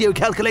a Casio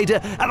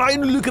calculator, and I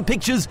only look at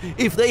pictures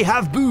if they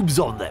have boobs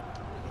on them.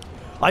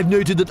 I've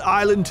noted that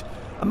Ireland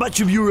and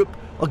much of Europe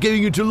are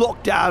going into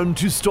lockdown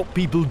to stop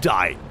people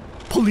dying.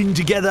 Pulling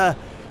together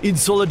in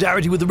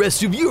solidarity with the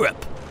rest of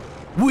Europe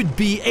would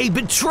be a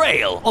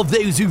betrayal of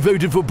those who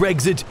voted for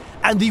Brexit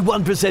and the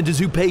 1%ers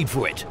who paid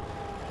for it.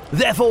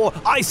 Therefore,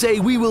 I say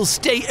we will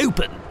stay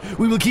open.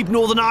 We will keep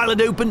Northern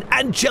Ireland open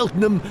and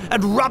Cheltenham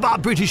and rub our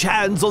British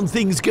hands on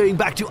things going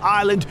back to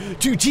Ireland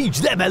to teach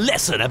them a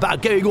lesson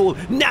about going all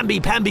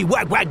namby-pamby,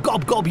 wag-wag,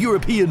 gob-gob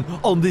European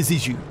on this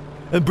issue.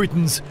 And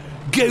Britons,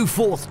 go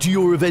forth to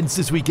your events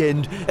this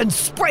weekend and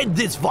spread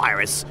this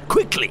virus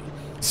quickly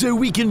so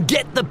we can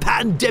get the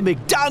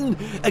pandemic done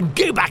and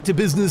go back to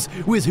business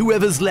with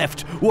whoever's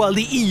left while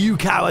the EU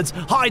cowards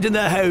hide in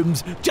their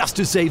homes just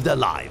to save their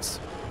lives.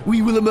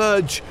 We will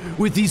emerge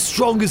with the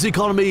strongest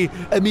economy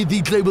amid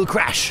the global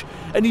crash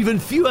and even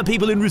fewer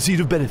people in receipt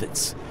of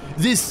benefits.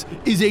 This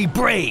is a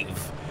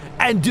brave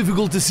and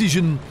difficult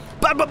decision,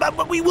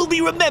 but we will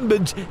be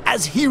remembered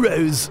as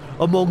heroes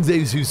among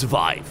those who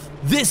survive.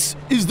 This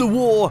is the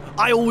war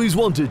I always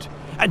wanted.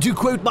 And to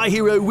quote my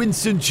hero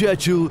Winston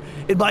Churchill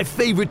in my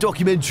favourite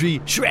documentary,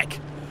 Shrek,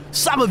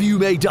 some of you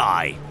may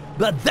die,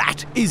 but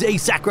that is a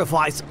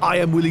sacrifice I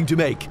am willing to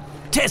make.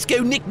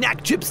 Tesco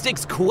knick-knack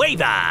chipsticks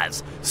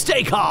quavers.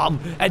 Stay calm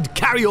and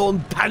carry on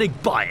panic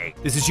buying.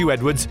 This is Hugh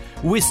Edwards,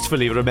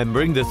 wistfully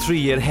remembering the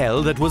 3-year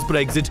hell that was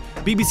Brexit.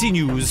 BBC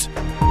News.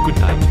 Good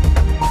night.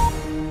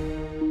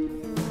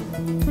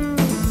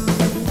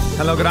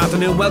 Hello, good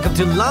afternoon. Welcome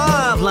to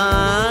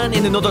Loveline.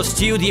 In another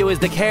studio is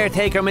the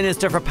caretaker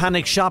minister for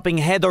panic shopping,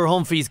 Heather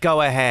Humphreys. Go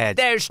ahead.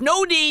 There's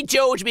no need,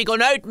 Joe, to be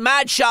going out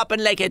mad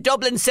shopping like a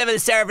Dublin civil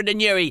servant in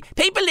Uri.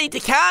 People need to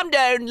calm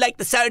down like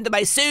the sound of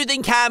my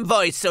soothing, calm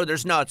voice, so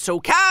there's not.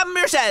 So calm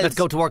yourselves. Let's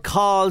go to our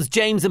calls.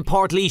 James in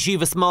Portlaoise, you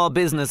have a small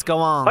business. Go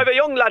on. I have a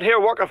young lad here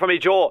working for me,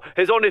 Joe.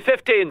 He's only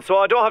 15, so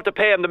I don't have to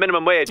pay him the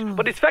minimum wage.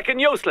 But he's feckin'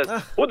 useless.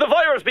 Would the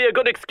virus be a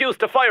good excuse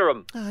to fire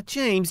him?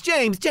 James,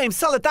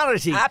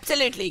 solidarity.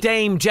 Absolutely.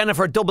 Dame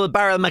Jennifer Double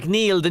Barrel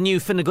McNeil, the new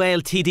Fine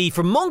Gael TD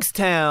for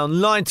Monkstown.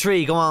 Line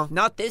 3, go on.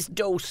 Not this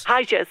dose.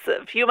 Hi,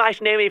 Joseph. You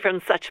might know me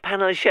from such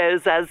panel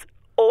shows as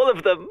all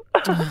of them.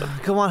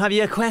 Go on, have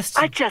you a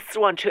question? I just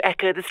want to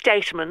echo the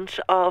statement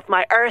of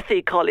my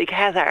earthy colleague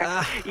Heather.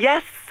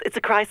 Yes, it's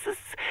a crisis,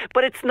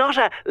 but it's not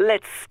a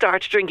let's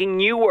start drinking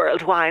New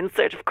World wine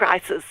sort of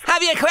crisis.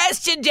 Have you a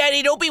question,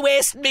 Jenny? Don't be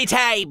wasting me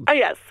time. Oh,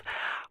 yes.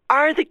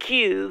 Are the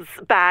queues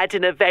bad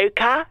in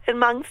Avoca in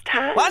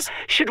Monkstown? What?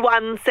 Should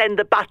one send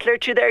the butler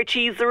to their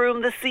cheese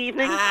room this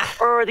evening?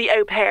 Or the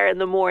au pair in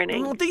the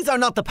morning? Well, these are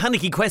not the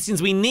panicky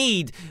questions we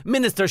need.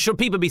 Minister, should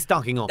people be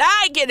stocking up?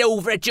 Get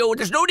over it, Joe.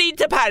 There's no need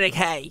to panic,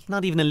 hey?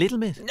 Not even a little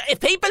bit? If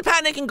people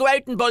panic and go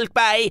out and bulk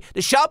buy,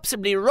 the shops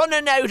will be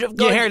running out of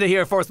goods. You heard it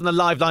here first on the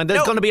live line.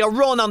 There's going to be a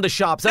run on the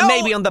shops and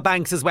maybe on the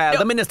banks as well.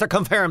 The minister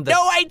confirmed it.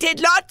 No, I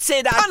did not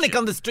say that. Panic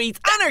on the streets.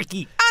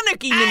 Anarchy,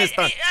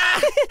 minister.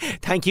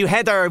 Thank you,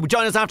 Heather.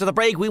 Join us after the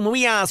break when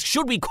we ask,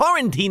 should we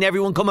quarantine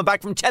everyone coming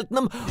back from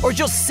Cheltenham or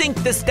just sink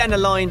the Stena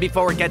line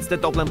before it gets to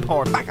Dublin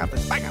port? Back up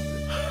this.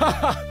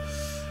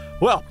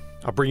 Well,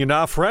 I'll bring you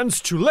now,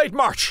 friends, to late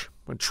March,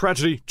 when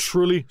tragedy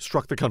truly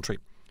struck the country.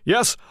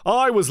 Yes,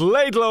 I was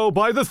laid low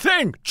by the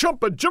thing,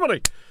 Chumpin'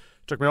 Jiminy.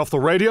 Took me off the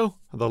radio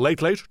and the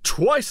Late Late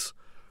twice,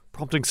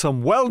 prompting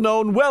some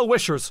well-known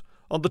well-wishers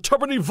on the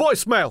Tuberty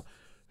voicemail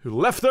who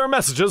left their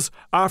messages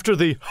after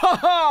the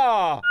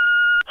ha-ha!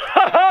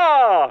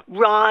 Ha-ha!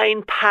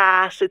 Ryan,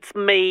 Pat, it's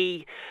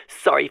me.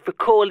 Sorry for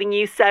calling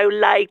you so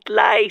late.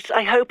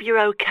 I hope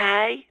you're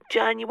okay,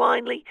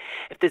 genuinely.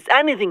 If there's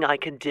anything I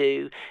can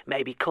do,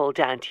 maybe call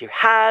down to your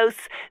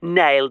house,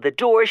 nail the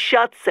door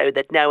shut so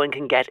that no one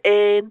can get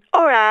in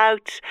or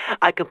out.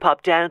 I can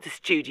pop down to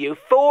Studio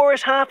 4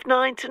 at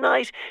 9:30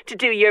 tonight to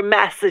do your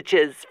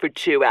messages for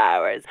 2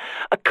 hours.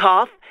 A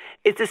cough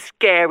is a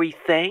scary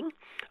thing.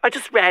 I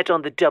just read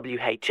on the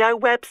WHO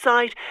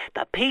website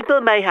that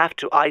people may have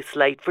to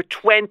isolate for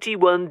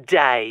 21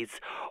 days,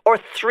 or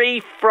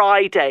 3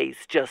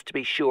 Fridays, just to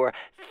be sure.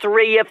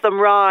 3 of them,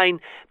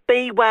 Ryan.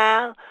 Be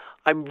well.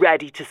 I'm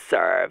ready to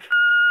serve.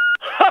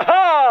 Ha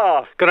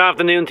ha! Good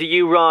afternoon to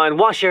you, Ryan.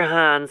 Wash your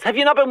hands. Have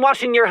you not been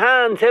washing your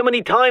hands? How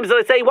many times did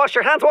I say wash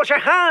your hands, wash your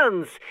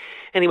hands?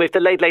 Anyway, if the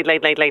late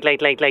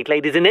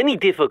is in any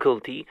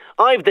difficulty,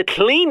 I've the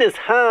cleanest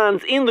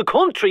hands in the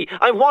country.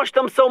 I've washed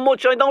them so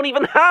much I don't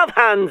even have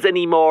hands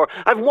anymore.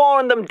 I've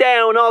worn them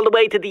down all the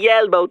way to the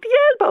elbow. The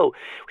elbow!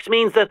 Which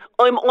means that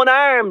I'm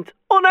unarmed.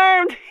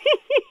 Unarmed!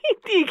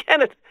 Do you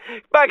get it?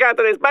 Back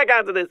after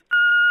this.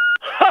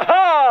 Ha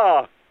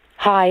ha!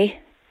 Hi,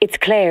 it's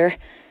Claire,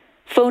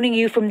 phoning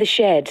you from the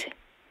shed.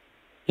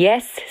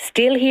 Yes,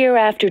 still here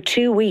after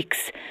 2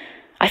 weeks.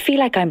 I feel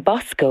like I'm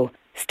Bosco.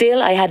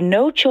 Still, I had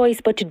no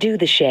choice but to do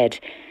the shed.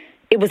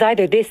 It was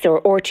either this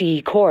or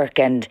RTE Cork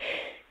and,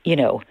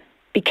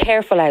 be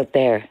careful out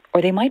there,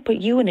 or they might put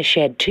you in a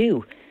shed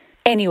too.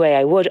 Anyway,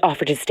 I would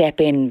offer to step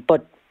in,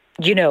 but,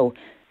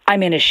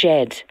 I'm in a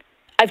shed.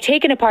 I've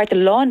taken apart the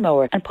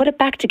lawnmower and put it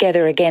back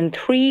together again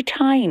 3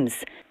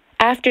 times.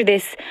 After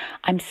this,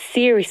 I'm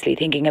seriously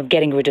thinking of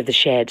getting rid of the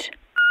shed.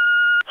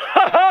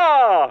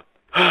 Ha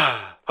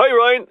ha! Hi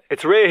Ryan,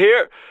 it's Ray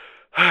here.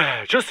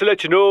 Just to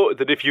let you know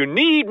that if you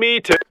need me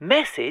to...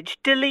 Message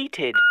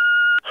deleted.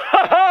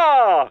 Ha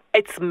ha!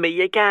 It's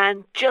me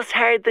again. Just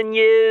heard the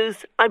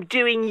news. I'm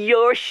doing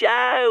your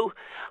show.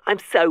 I'm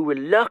so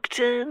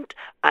reluctant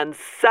and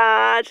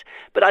sad,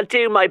 but I'll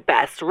do my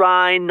best,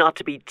 Ryan, not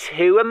to be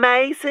too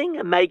amazing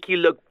and make you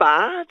look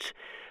bad.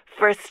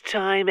 First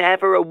time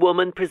ever a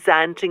woman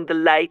presenting the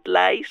Late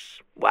Late.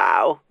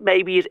 Wow,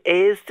 maybe it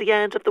is the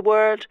end of the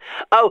world.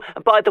 Oh,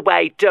 and by the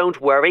way,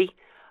 don't worry.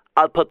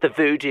 I'll put the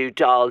voodoo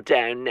doll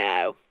down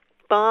now.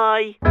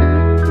 Bye.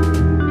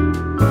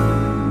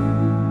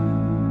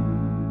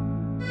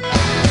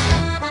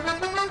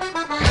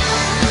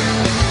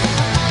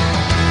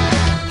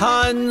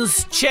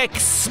 Hans,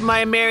 chicks,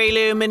 my Mary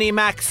Lou Mini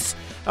Max.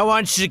 I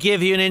wanted to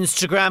give you an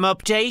Instagram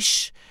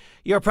update.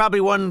 You're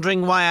probably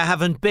wondering why I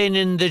haven't been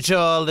in the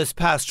Dáil this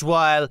past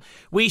while.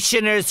 We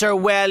Shinners are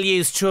well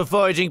used to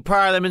avoiding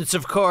parliaments,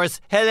 of course.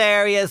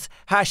 Hilarious.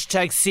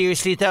 Hashtag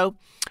seriously though.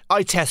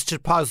 I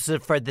tested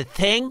positive for the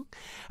thing.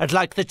 And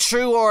like the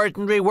true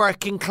ordinary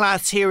working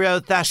class hero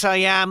that I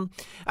am,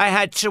 I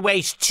had to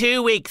wait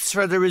 2 weeks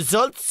for the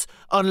results,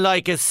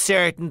 unlike a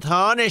certain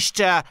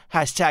Taoiseach,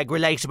 hashtag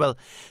relatable.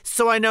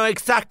 So I know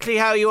exactly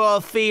how you all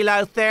feel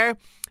out there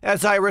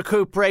as I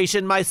recuperate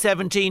in my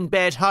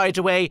 17-bed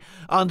hideaway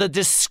on the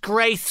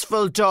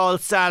disgraceful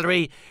Dáil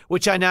salary,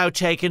 which I now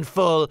take in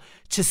full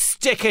to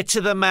stick it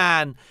to the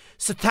man.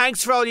 So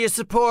thanks for all your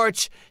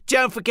support.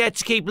 Don't forget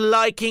to keep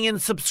liking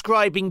and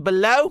subscribing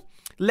below.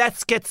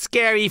 Let's get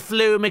Scary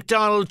Flu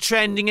McDonald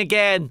trending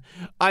again.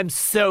 I'm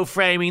so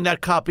framing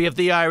that copy of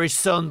the Irish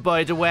Sun,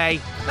 by the way.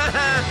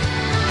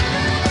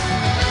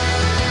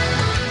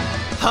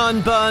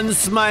 Hun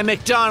buns, my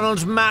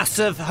McDonald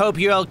massive. Hope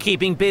you're all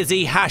keeping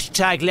busy.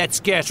 Hashtag let's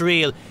get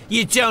real.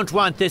 You don't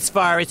want this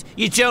virus.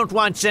 You don't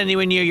want it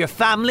anywhere near your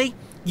family,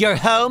 your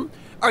home,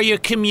 or your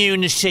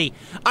community.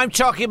 I'm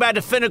talking about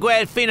the Fine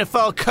Gael Fianna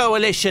Fáil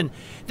coalition.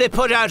 They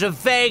put out a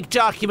vague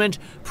document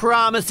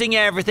promising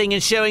everything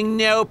and showing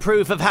no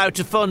proof of how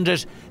to fund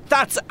it.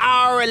 That's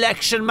our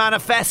election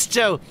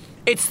manifesto.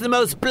 It's the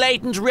most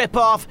blatant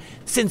rip-off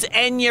since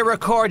Enya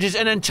recorded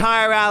an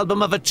entire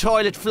album of a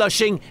toilet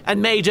flushing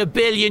and made €1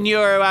 billion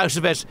out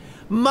of it.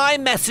 My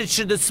message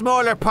to the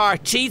smaller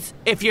parties,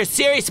 if you're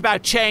serious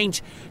about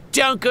change,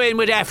 don't go in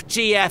with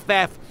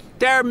FGFF.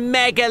 They're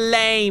mega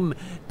lame.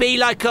 Be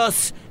like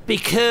us, be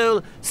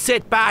cool,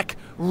 sit back,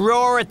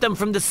 roar at them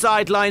from the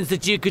sidelines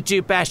that you could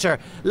do better,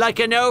 like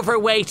an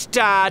overweight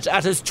dad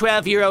at his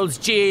 12-year-old's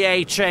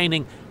GAA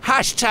training.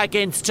 Hashtag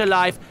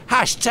InstaLife,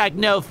 hashtag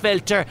no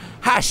filter,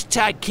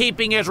 hashtag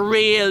keeping it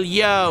real,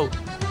 yo.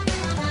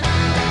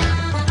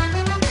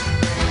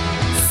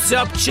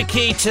 Sup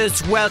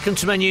Chiquitas, welcome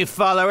to my new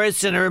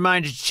followers, and a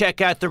reminder to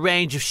check out the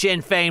range of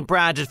Sinn Féin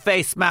branded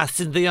face masks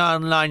in the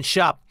online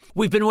shop.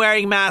 We've been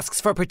wearing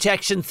masks for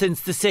protection since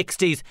the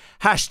 60s.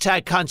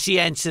 Hashtag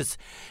conscientious.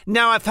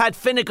 Now I've had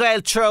Fine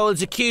Gael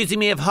trolls accusing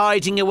me of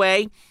hiding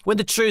away, when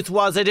the truth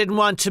was I didn't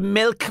want to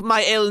milk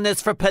my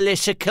illness for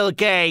political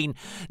gain.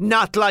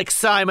 Not like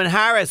Simon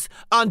Harris,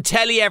 on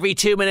telly every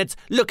 2 minutes,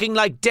 looking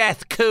like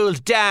death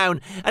cooled down,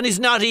 and he's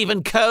not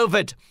even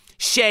COVID.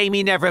 Shame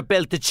he never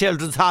built the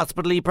children's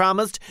hospital he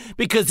promised,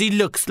 because he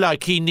looks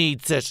like he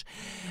needs it.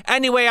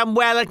 Anyway, I'm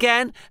well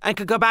again and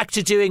can go back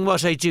to doing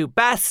what I do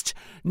best,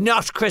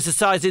 not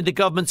criticising the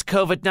government's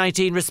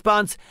COVID-19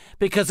 response,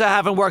 because I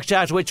haven't worked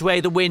out which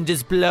way the wind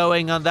is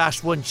blowing on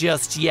that one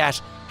just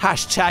yet.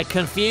 Hashtag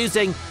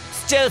confusing.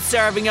 Still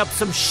serving up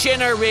some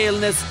Shinner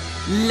realness.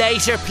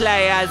 Later,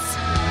 players.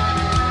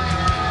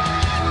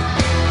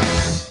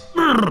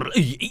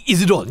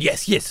 Is it on?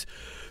 Yes.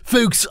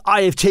 Folks,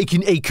 I have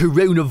taken a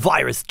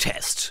coronavirus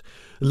test.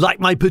 Like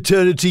my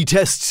paternity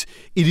tests,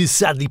 it is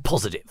sadly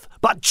positive.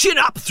 But chin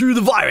up through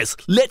the virus.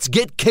 Let's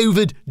get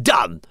COVID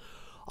done.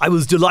 I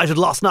was delighted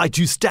last night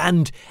to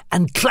stand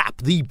and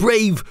clap the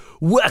brave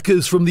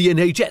workers from the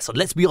NHS. And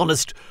let's be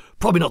honest,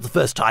 probably not the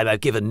first time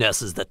I've given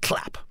nurses the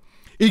clap.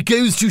 It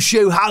goes to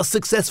show how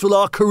successful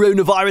our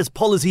coronavirus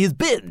policy has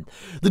been,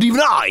 that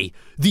even I,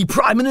 the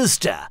Prime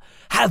Minister,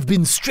 have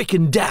been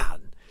stricken down.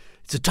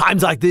 It's at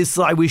times like this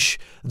I wish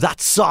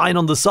that sign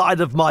on the side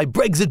of my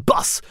Brexit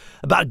bus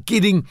about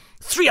getting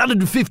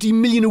 350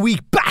 million a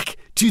week back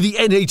to the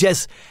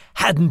NHS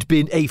hadn't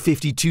been a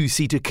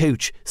 52-seater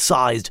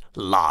coach-sized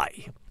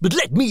lie. But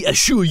let me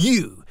assure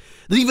you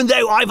that even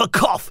though I have a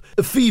cough,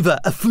 a fever,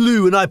 a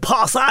flu, and I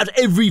pass out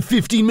every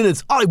 15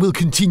 minutes, I will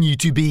continue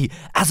to be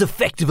as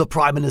effective a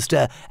Prime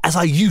Minister as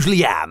I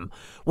usually am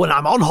when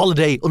I'm on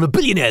holiday on a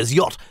billionaire's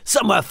yacht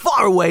somewhere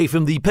far away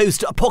from the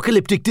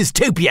post-apocalyptic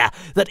dystopia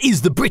that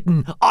is the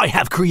Britain I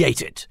have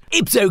created.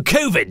 Ipso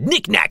COVID,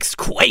 knickknacks,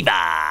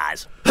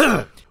 quavers.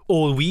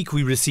 All week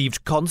we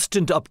received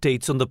constant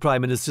updates on the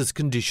Prime Minister's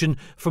condition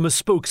from a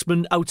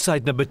spokesman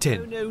outside number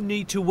 10. No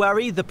need to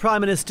worry, the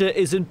Prime Minister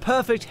is in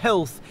perfect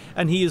health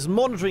and he is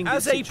monitoring the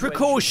situation. As a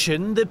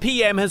precaution, the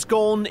PM has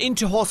gone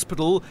into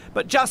hospital,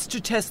 but just to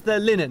test their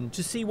linen,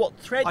 to see what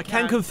thread I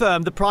can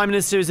confirm the Prime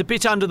Minister is a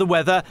bit under the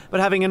weather, but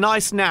having a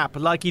nice nap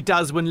like he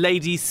does when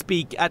ladies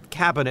speak at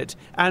Cabinet,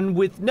 and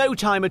with no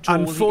time at all.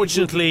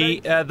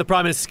 Unfortunately, the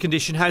Prime Minister's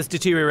condition has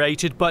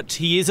deteriorated, but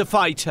he is a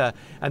fighter,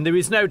 and there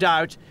is no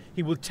doubt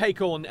he will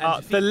take on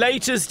and the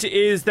latest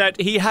is that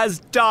he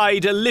has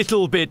died a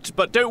little bit,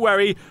 but don't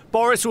worry,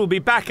 Boris will be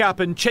back up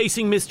and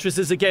chasing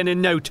mistresses again in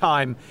no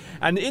time.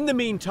 And in the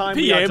meantime,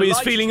 PM is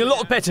feeling a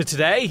lot better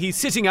today. He's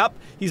sitting up,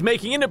 he's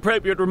making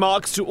inappropriate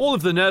remarks to all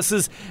of the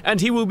nurses,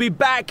 and he will be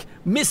back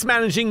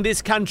mismanaging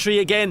this country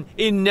again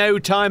in no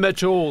time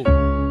at all.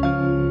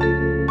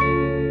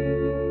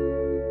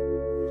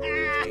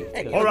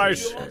 All right,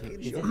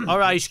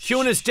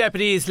 Cunis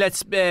deputies,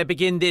 let's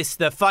begin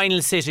the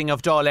final sitting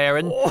of Dáil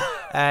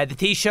Éireann. The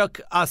Taoiseach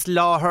as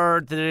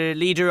Láthair, the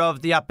leader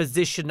of the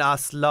opposition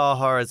as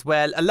Láthair as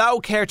well. Allow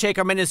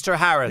Caretaker Minister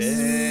Harris.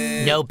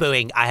 No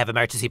booing. I have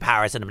emergency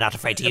powers and I'm not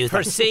afraid to use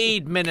them.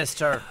 Proceed,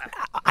 Minister.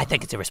 I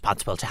think it's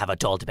irresponsible to have a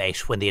Dáil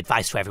debate when the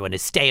advice to everyone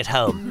is stay at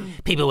home.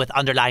 People with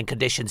underlying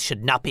conditions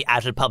should not be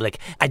out in public,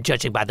 and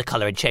judging by the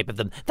colour and shape of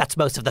them, that's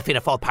most of the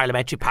Fianna Fáil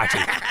parliamentary party.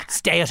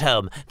 Stay at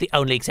home. The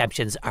only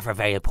exemptions are for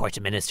very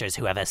important ministers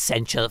who have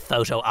essential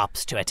photo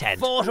ops to attend.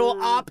 Photo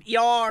op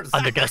yours.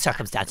 Under no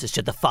circumstances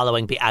should the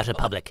following be out in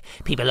public: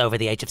 people over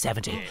the age of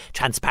 70,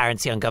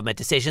 transparency on government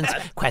decisions,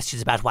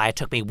 questions about why it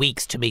took me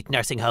weeks to meet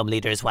nursing home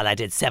leaders while I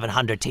did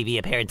 700 TV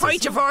appearances.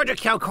 Point of order,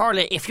 Count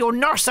Corley. If you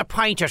nurse a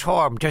pint at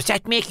home, does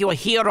that make you a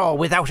hero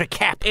without a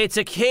cap? It's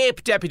a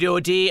cape, Deputy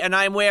OD, and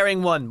I'm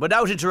wearing one.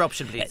 Without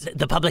interruption, please.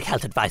 The public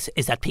health advice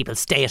is that people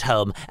stay at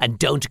home and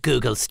don't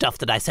Google stuff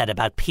that I said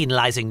about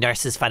penalising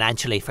nurses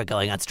financially for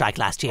going on strike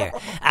last year.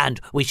 And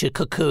we should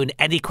cocoon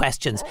any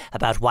questions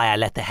about why I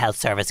let the health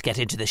service get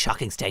into the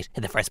shocking state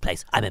in the first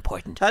place. I'm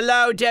important.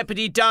 Hello,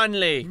 Deputy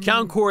Donnelly.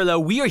 Count Corla,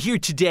 we are here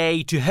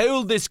today to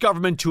hold this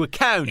government to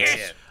account.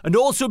 Yes. And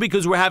also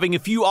because we're having a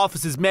few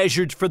offices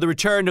measured for the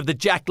return of the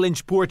Jack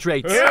Lynch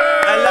portraits.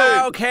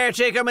 Hello,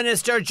 Caretaker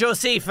Minister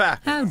Josepha.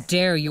 How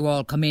dare you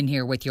all come in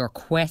here with your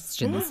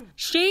questions?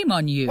 Shame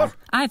on you.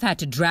 I've had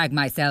to drag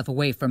myself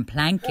away from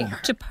planking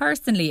to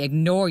personally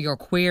ignore your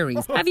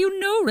queries. Have you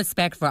no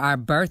respect for our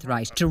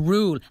birthright to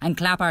rule and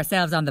clap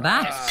ourselves on the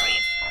back?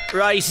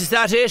 Right, is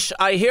that it?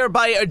 I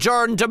hereby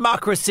adjourn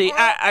democracy,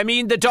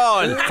 the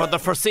Dáil, for the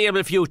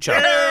foreseeable future.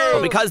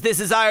 But because this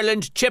is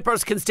Ireland,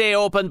 chippers can stay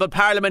open, but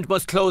Parliament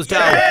must close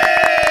down.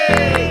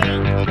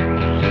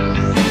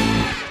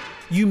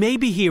 You may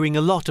be hearing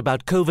a lot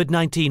about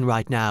COVID-19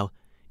 right now.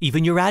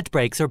 Even your ad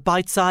breaks are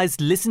bite-sized,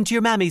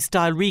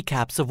 listen-to-your-mammy-style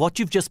recaps of what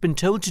you've just been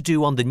told to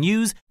do on the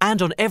news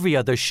and on every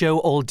other show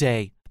all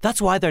day.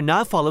 That's why there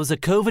now follows a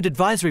COVID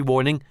advisory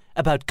warning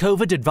about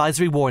COVID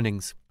advisory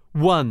warnings.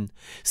 1.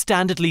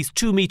 Stand at least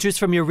 2 metres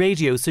from your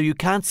radio so you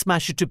can't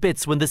smash it to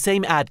bits when the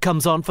same ad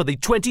comes on for the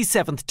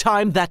 27th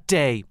time that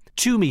day.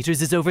 2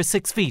 metres is over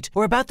 6 feet,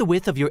 or about the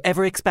width of your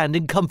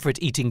ever-expanding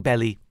comfort-eating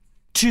belly.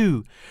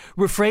 2.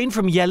 Refrain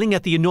from yelling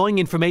at the annoying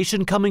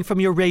information coming from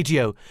your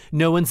radio.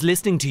 No one's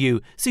listening to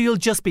you, so you'll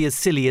just be as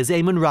silly as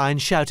Eamon Ryan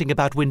shouting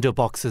about window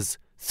boxes.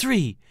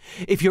 3.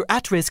 If you're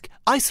at risk,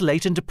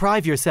 isolate and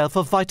deprive yourself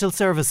of vital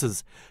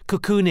services,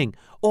 cocooning,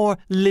 or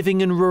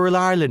living in rural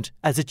Ireland,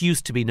 as it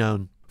used to be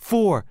known.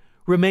 4.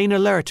 Remain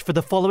alert for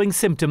the following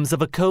symptoms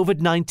of a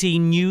COVID-19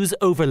 news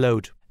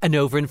overload. An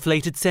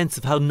overinflated sense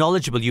of how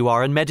knowledgeable you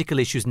are on medical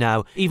issues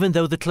now, even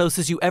though the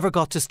closest you ever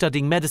got to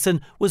studying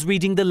medicine was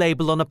reading the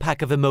label on a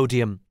pack of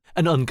Imodium.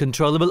 An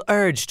uncontrollable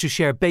urge to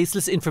share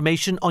baseless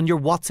information on your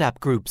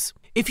WhatsApp groups.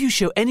 If you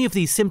show any of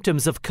these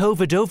symptoms of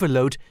COVID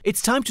overload,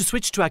 it's time to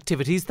switch to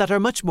activities that are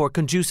much more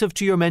conducive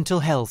to your mental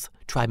health.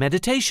 Try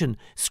meditation,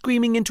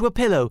 screaming into a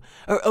pillow,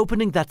 or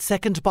opening that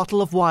second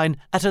bottle of wine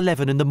at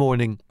 11 in the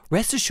morning.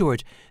 Rest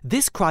assured,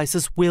 this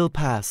crisis will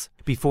pass.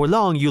 Before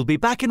long, you'll be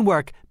back in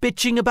work,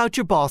 bitching about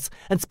your boss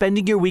and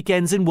spending your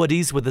weekends in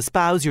Woodies with a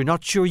spouse you're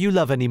not sure you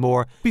love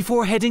anymore,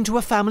 before heading to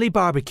a family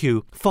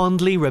barbecue,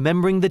 fondly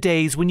remembering the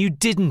days when you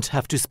didn't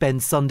have to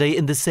spend Sunday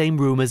in the same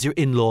room as your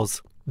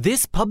in-laws.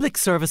 This public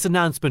service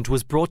announcement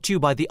was brought to you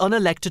by the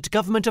unelected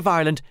Government of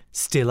Ireland,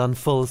 still on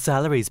full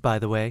salaries by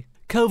the way.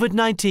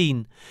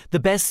 COVID-19, the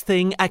best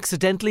thing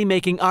accidentally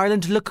making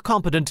Ireland look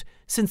competent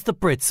since the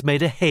Brits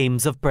made a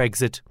hames of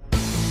Brexit.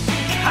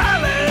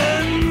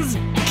 Collins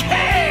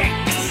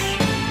Cakes!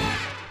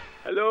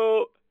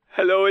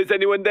 Hello, is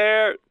anyone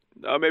there?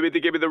 Oh, maybe they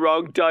gave me the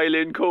wrong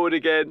dial-in code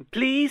again.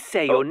 Please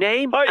say your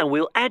name and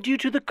we'll add you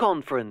to the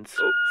conference.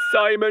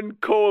 Simon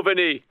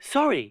Coveney.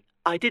 Sorry,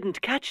 I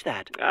didn't catch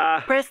that.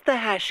 Press the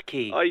hash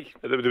key.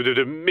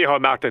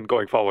 Micheál Martin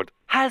going forward.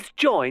 has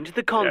joined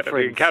the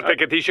conference. Catholic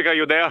Taoiseach, are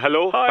you there?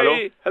 Hello?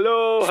 Hi.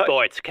 Hello?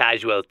 Sports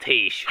casual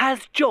Tish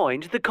has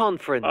joined the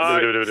conference.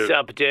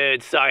 Sup,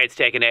 dude? Sorry it's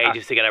taken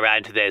ages to get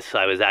around to this.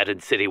 I was out in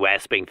City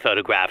West being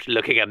photographed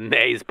looking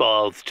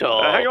amazeballs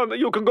tall. Hang on,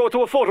 you can go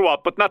to a photo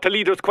op, but not to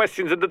leaders'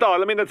 questions in the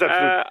Dáil. I mean, that's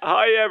absolute.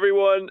 Hi,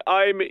 everyone.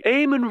 I'm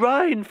Eamon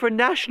Ryan for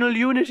National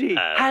Unity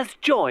has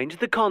joined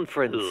the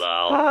conference.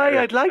 Hi,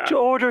 I'd like to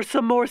order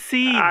some more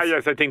seeds.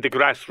 Yes, I think the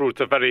grassroots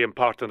are very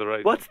important,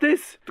 right? What's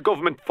this? The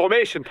government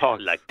formation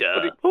talks. Like,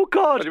 duh. Oh,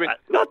 God.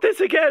 Not this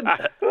again.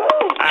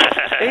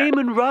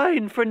 Eamon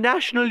Ryan for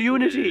National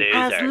Unity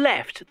has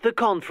left the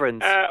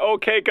conference.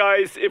 Okay,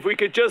 guys, if we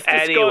could just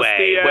discuss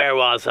where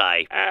was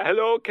I?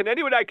 Hello, can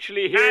anyone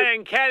actually hear?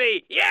 Alan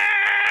Kelly,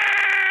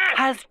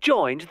 has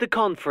joined the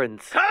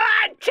conference. Come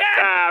on,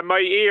 champ! My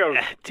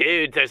ears.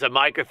 Dude, there's a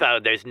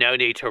microphone. There's no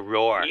need to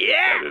roar.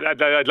 Yeah!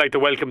 I'd like to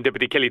welcome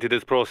Deputy Kelly to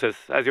this process.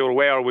 As you're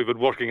aware, we've been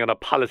working on a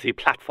policy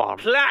platform.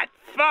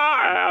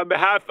 On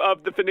behalf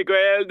of the Fine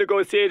Gael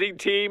negotiating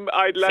team,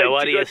 I'd like to... So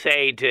what do you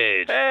say,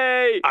 dude?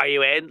 Hey! Are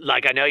you in?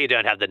 Like, I know you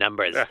don't have the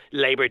numbers.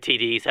 Labour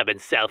TDs have been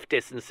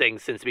self-distancing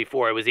since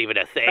before it was even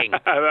a thing.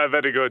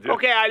 Very good. Yeah.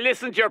 Okay, I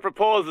listened to your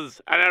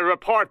proposals and I'll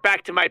report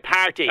back to my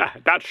party.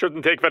 That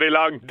shouldn't take very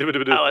long.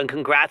 Oh, and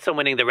congrats on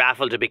winning the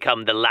raffle to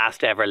become the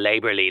last ever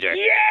Labour leader.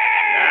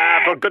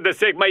 Yeah! For goodness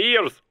sake, my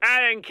ears.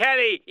 Alan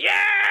Kelly,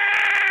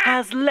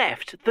 has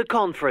left the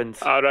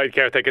conference. All right,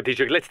 Caretaker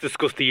Taoiseach, let's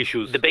discuss the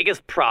issues. The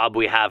biggest prob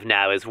we have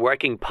now is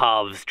working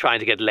povs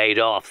trying to get laid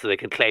off so they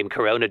can claim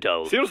corona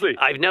dole. Seriously?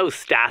 I've no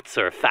stats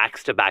or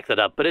facts to back that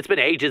up, but it's been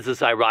ages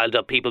since I riled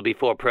up people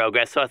before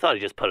progress, so I thought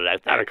I'd just put it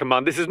out there. Come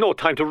on, this is no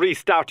time to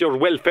restart your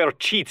welfare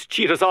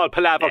cheat us all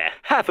palaver.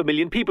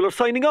 500,000 people are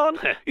signing on.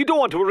 You don't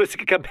want to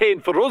risk a campaign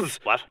for us.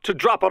 What? To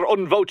drop our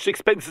unvouched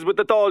expenses with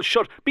the Dáil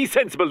shut. Be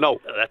sensible now.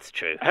 Oh, that's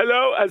true.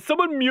 Hello, has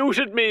someone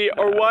muted me,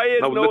 or why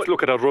is let's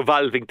look at a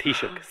revolving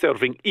Taoiseach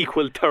serving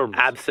equal terms.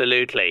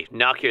 Absolutely.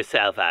 Knock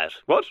yourself out.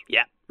 What?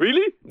 Yeah.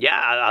 Really? Yeah,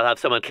 I'll have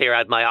someone clear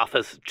out my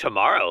office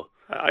tomorrow.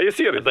 Are you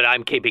serious? But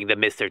I'm keeping the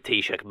Mr.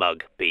 Taoiseach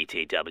mug.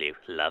 BTW.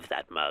 Love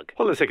that mug.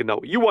 Hold on a second now.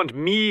 You want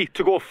me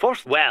to go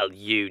first? Well,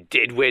 you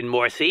did win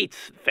more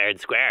seats. Fair and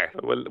square.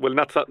 Well,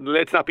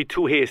 let's not be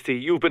too hasty.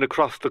 You've been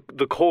across the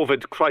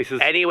COVID crisis.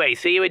 Anyway,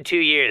 see you in 2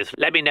 years.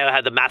 Let me know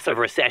how the massive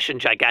recession,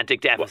 gigantic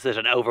deficit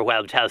and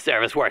overwhelmed health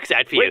service works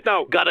out for you. Wait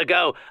now. Gotta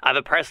go. I have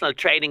a personal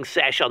training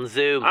sesh on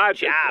Zoom.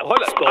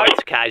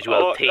 Sports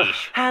casual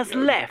Tish has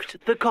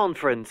left the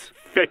conference.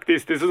 Feck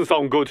this doesn't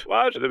sound good.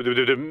 What?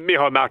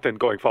 Micheál Martin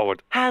going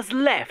forward. Has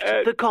left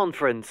the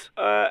conference.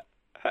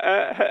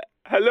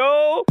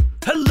 Hello?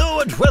 Hello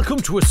and welcome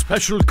to a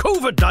special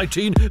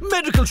COVID-19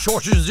 medical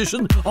shortage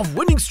edition of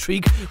Winning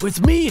Streak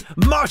with me,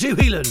 Marty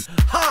Whelan.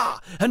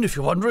 Ha! And if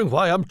you're wondering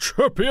why I'm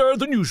chirpier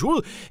than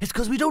usual, it's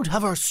because we don't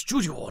have our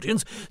studio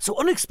audience, so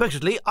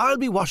unexpectedly I'll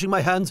be washing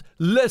my hands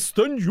less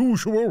than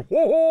usual.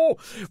 Ho-ho!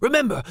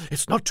 Remember,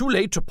 it's not too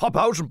late to pop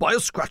out and buy a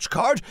scratch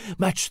card,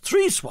 match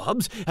 3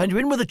 swabs, and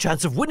you're in with a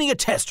chance of winning a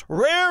test.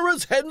 Rare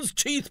as hen's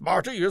teeth,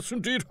 Marty, yes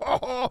indeed.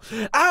 Ha-ha!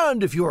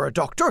 And if you're a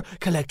doctor,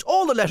 collect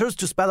all the letters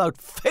to spell out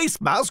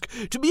face mask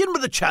to be in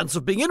with a chance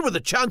of being in with a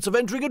chance of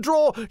entering a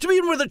draw, to be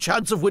in with a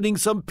chance of winning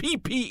some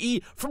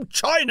PPE from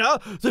China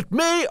that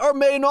may or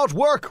may not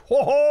work.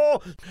 Ho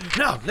ho!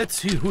 Now, let's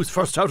see who's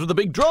first out of the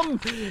big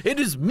drum. It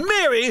is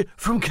Mary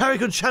from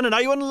Carrick-on-Shannon.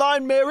 Are you in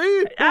line,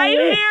 Mary? I'm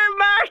here,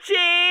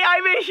 Marty.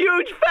 I'm a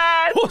huge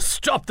fan. Oh,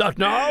 stop that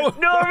now.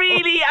 No,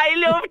 really, I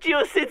loved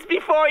you since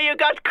before you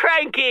got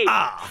cranky.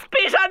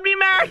 Spit on me,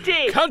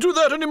 Marty. Can't do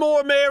that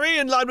anymore, Mary,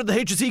 in line with the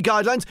HSE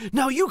guidelines.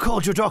 Now, you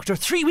called your doctor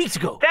 3 weeks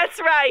ago. That's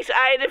right.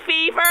 I had a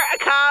fever, a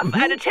cough,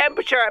 and a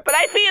temperature, but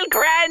I feel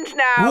grand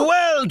now.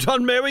 Well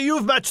done, Mary.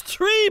 You've matched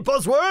 3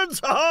 buzzwords.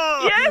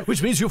 Yes.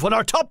 Which means you've won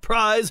our top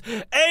prize,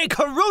 a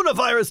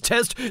coronavirus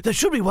test that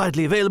should be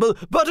widely available,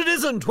 but it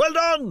isn't. Well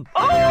done.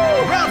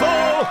 Oh!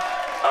 Bravo!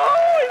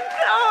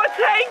 Oh,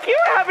 thank you.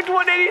 I haven't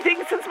won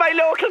anything since my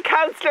local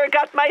councillor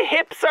got my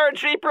hip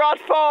surgery brought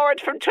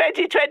forward from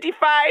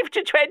 2025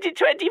 to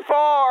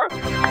 2024.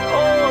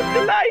 Oh,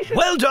 delighted.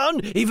 Well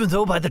done, even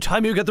though by the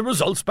time you get the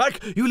results back,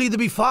 you'll either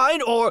be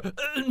fine or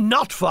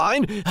not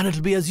fine, and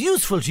it'll be as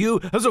useful to you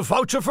as a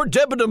voucher for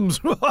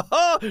Debenhams.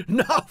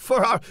 Now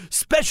for our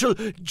special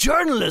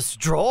journalist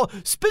draw,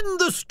 spin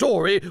the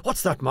story.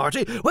 What's that,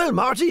 Marty? Well,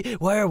 Marty,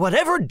 where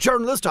whatever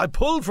journalist I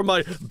pull from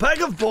my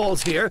bag of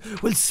balls here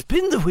will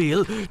spin the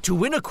wheel to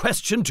win a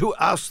question to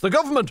ask the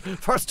government.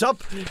 First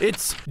up,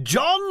 it's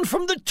John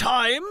from the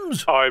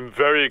Times. I'm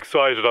very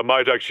excited. I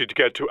might actually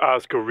get to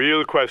ask a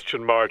real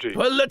question, Marty.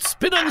 Well, let's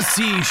spin and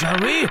see, shall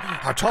we?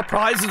 Our top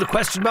prize is a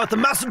question about the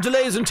massive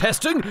delays in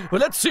testing.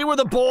 Well, let's see where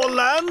the ball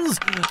lands.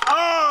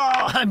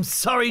 I'm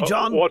sorry,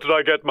 John. What did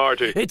I get,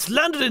 Marty? It's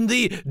landed in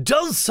the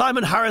Does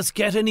Simon Harris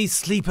Get Any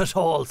Sleep at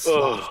All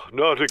slot. Oh,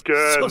 not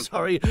again. So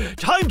sorry.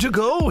 Time to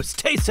go.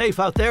 Stay safe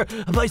out there.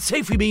 And by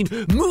safe, we mean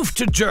move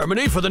to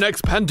Germany for the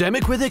next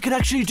pandemic where they can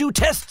actually do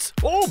tests.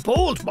 Oh,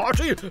 bold,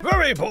 Marty.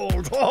 Very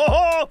bold.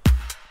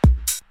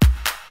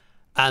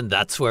 And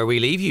that's where we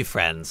leave you,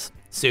 friends.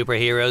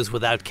 Superheroes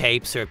without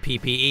capes or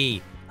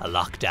PPE, a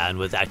lockdown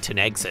without an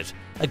exit,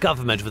 a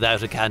government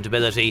without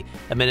accountability,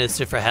 a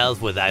Minister for Health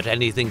without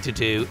anything to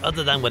do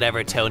other than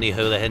whatever Tony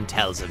Holohan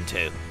tells him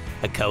to,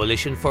 a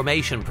coalition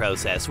formation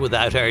process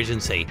without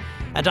urgency,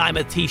 and I'm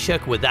a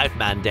Taoiseach without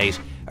mandate,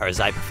 or as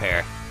I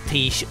prefer,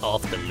 Taoiseach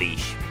off the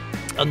leash.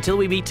 Until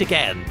we meet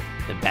again,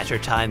 in better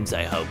times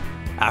I hope,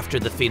 after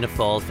the Fianna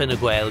Fáil Fine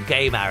Gael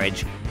gay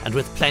marriage, and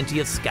with plenty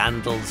of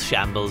scandals,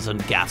 shambles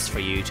and gaffes for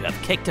you to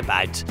have kicked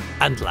about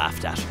and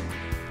laughed at.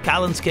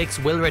 Callan's Kicks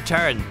will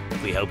return.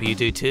 We hope you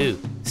do too.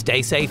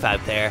 Stay safe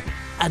out there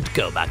and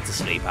go back to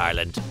sleep,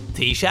 Ireland.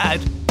 Taoiseach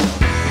out.